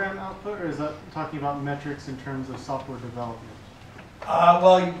program output, or is that talking about metrics in terms of software development?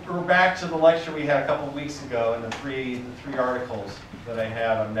 Well, we're back to the lecture we had a couple of weeks ago and the three articles that I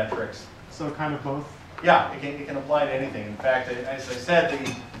had on metrics. So kind of both? Yeah, it can apply to anything. In fact, as I said,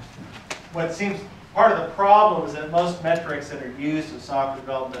 what seems part of the problem is that most metrics that are used in software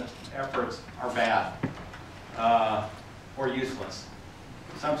development efforts are bad or useless.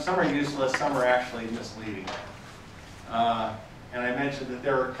 Some are useless, some are actually misleading. And I mentioned that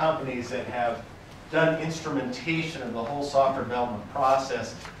there are companies that have done instrumentation of the whole software development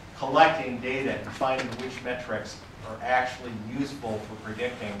process, collecting data and finding which metrics are actually useful for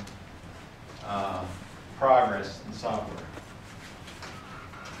predicting progress in software.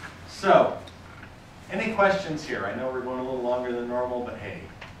 So, any questions here? I know we're going a little longer than normal, but hey,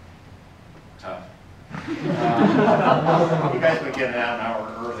 tough. You guys would get out an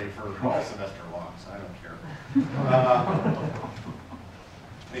hour early for all semester long, so I don't care.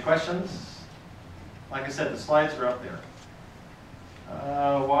 Any questions? Like I said, the slides are up there.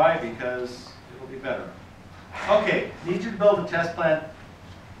 Why? Because it'll be better. Okay, need you to build a test plan.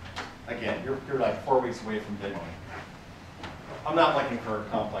 Again, you're like 4 weeks away from deadline. I'm not looking for a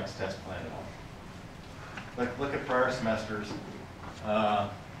complex test plan at all. Look at prior semesters.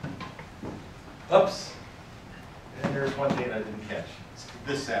 Oops. And there's one date I didn't catch. It's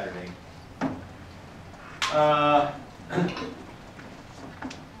this Saturday.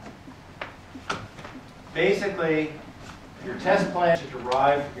 Basically, your test plan should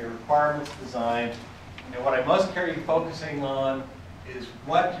derive from your requirements design. And what I most care you focusing on is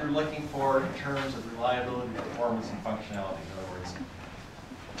what you're looking for in terms of reliability, performance, and functionality. In other words,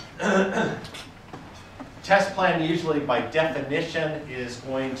 test plan usually by definition is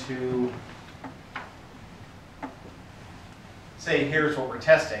going to say, here's what we're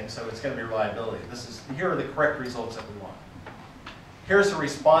testing, so it's going to be reliability. Here are the correct results that we want. Here's the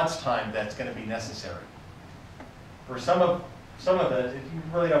response time that's going to be necessary. For some of it, you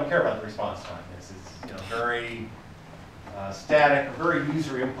really don't care about the response time. It's very static, or very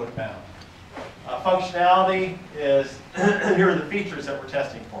user input bound. Functionality is, here are the features that we're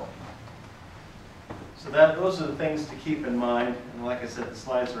testing for. So those are the things to keep in mind. And like I said, the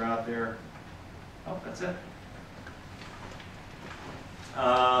slides are out there. Oh, that's it.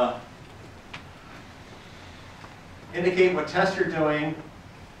 Indicate what tests you're doing,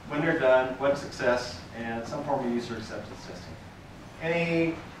 when they're done, what success, and some form of user acceptance testing.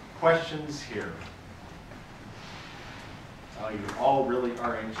 Any questions here? Oh, you all really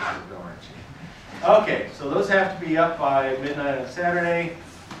are anxious to go, aren't you? Okay, so those have to be up by midnight on Saturday.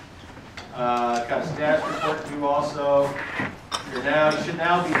 Got a status report to do also. You should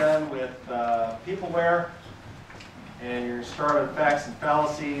now be done with Peopleware, and you're start with Facts and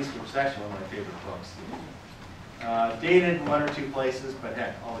Fallacies, which is actually one of my favorite books. Dated in 1 or 2 places, but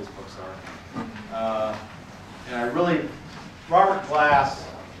heck, all these books are. And Robert Glass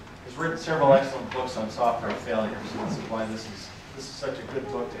has written several excellent books on software failures, so this is why this is such a good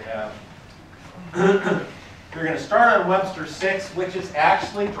book to have. You're going to start on Webster 6, which is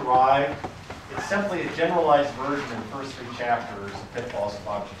actually derived. It's simply a generalized version in the first 3 chapters of pitfalls of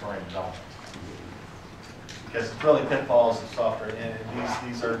object-oriented development. Because it's really pitfalls of software, and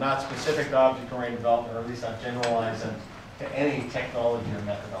these are not specific to object-oriented development, or at least not generalized them to any technology or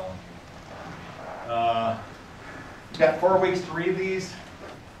methodology. You've got 4 weeks to read these,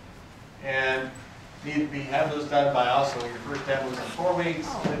 and need to have those done by also your first demo was in 4 weeks,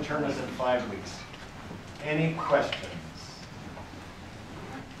 midterm is in 5 weeks. Any questions?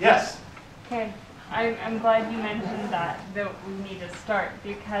 Yes? Okay, I'm glad you mentioned that we need to start,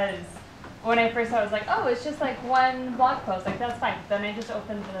 because when I first saw it, I was like, oh, it's just like one blog post, like that's fine. Then I just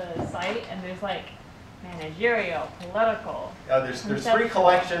opened the site and there's like managerial, political. There's 3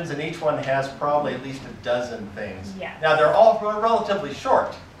 collections, and each one has probably at least a dozen things. Yeah. Now they're all relatively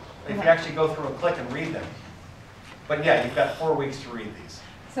short if you actually go through and click and read them. But yeah, you've got 4 weeks to read these.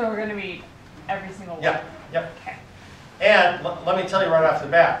 So we're going to read every single one? Yep, yep. Okay. And let me tell you right off the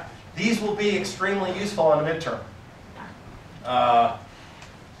bat, these will be extremely useful on a midterm. I've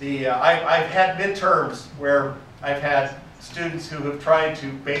had midterms where I've had students who have tried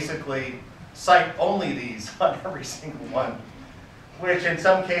to basically cite only these on every single one, which in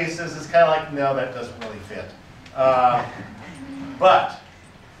some cases is kind of like, no, that doesn't really fit. But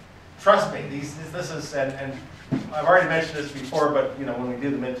trust me, this is, and I've already mentioned this before, but you know, when we do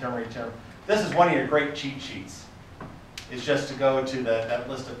the midterm, return, this is one of your great cheat sheets. Is just to go to that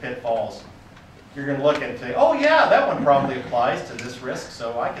list of pitfalls. You're going to look and say, oh yeah, that one probably applies to this risk,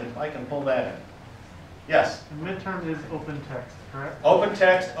 so I can pull that in. Yes? The midterm is open text, correct? Open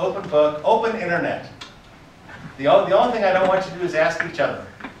text, open book, open internet. The only thing I don't want you to do is ask each other,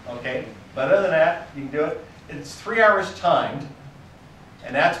 okay? But other than that, you can do it. It's 3 hours timed,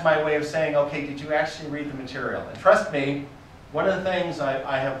 and that's my way of saying, okay, did you actually read the material? And trust me, one of the things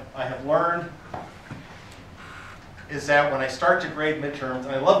I have learned is that when I start to grade midterms,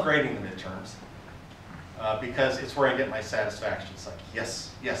 and I love grading the midterms, because it's where I get my satisfaction. It's like,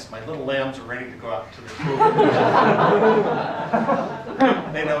 yes, yes, my little lambs are ready to go out to the school.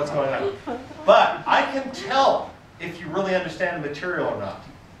 They know what's going on. But I can tell if you really understand the material or not.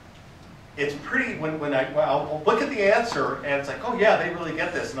 It's pretty, I'll look at the answer, and it's like, oh yeah, they really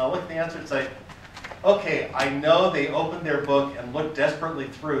get this. And I'll look at the answer, it's like, okay, I know they opened their book and looked desperately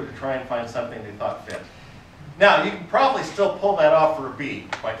through to try and find something they thought fit. Now, you can probably still pull that off for a B,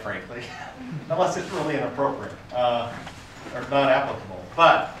 quite frankly, unless it's really inappropriate or not applicable.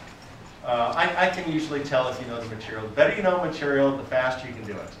 But I can usually tell if you know the material. The better you know material, the faster you can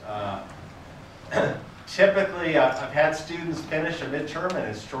do it. Typically, I've had students finish a midterm in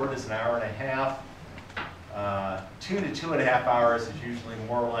as short as an hour and a half. 2 to 2.5 hours is usually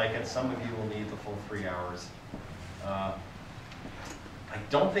more like it. Some of you will need the full 3 hours. I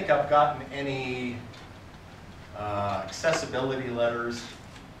don't think I've gotten any accessibility letters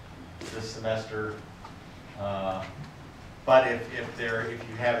this semester, but if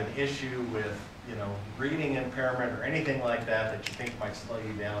you have an issue with reading impairment or anything like that you think might slow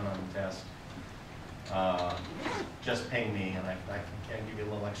you down on the test, just ping me and I can give you a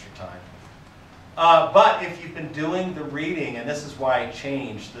little extra time. But if you've been doing the reading, and this is why I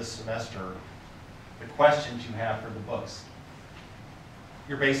changed this semester, the questions you have for the books,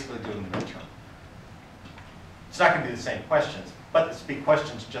 you're basically doing the midterm. It's not going to be the same questions, but it's be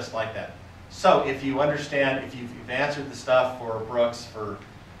questions just like that. So if you understand, if you've answered the stuff for Brooks, for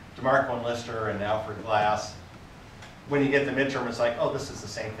DeMarco and Lister, and now for Glass, when you get the midterm, it's like, oh, this is the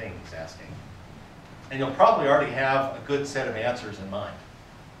same thing he's asking. And you'll probably already have a good set of answers in mind,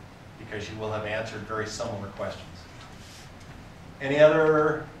 because you will have answered very similar questions. Any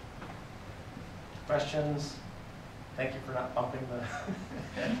other questions? Thank you for not bumping the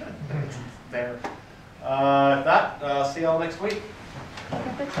there. If not, see you all next week.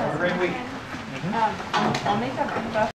 Have a great week. I'll make a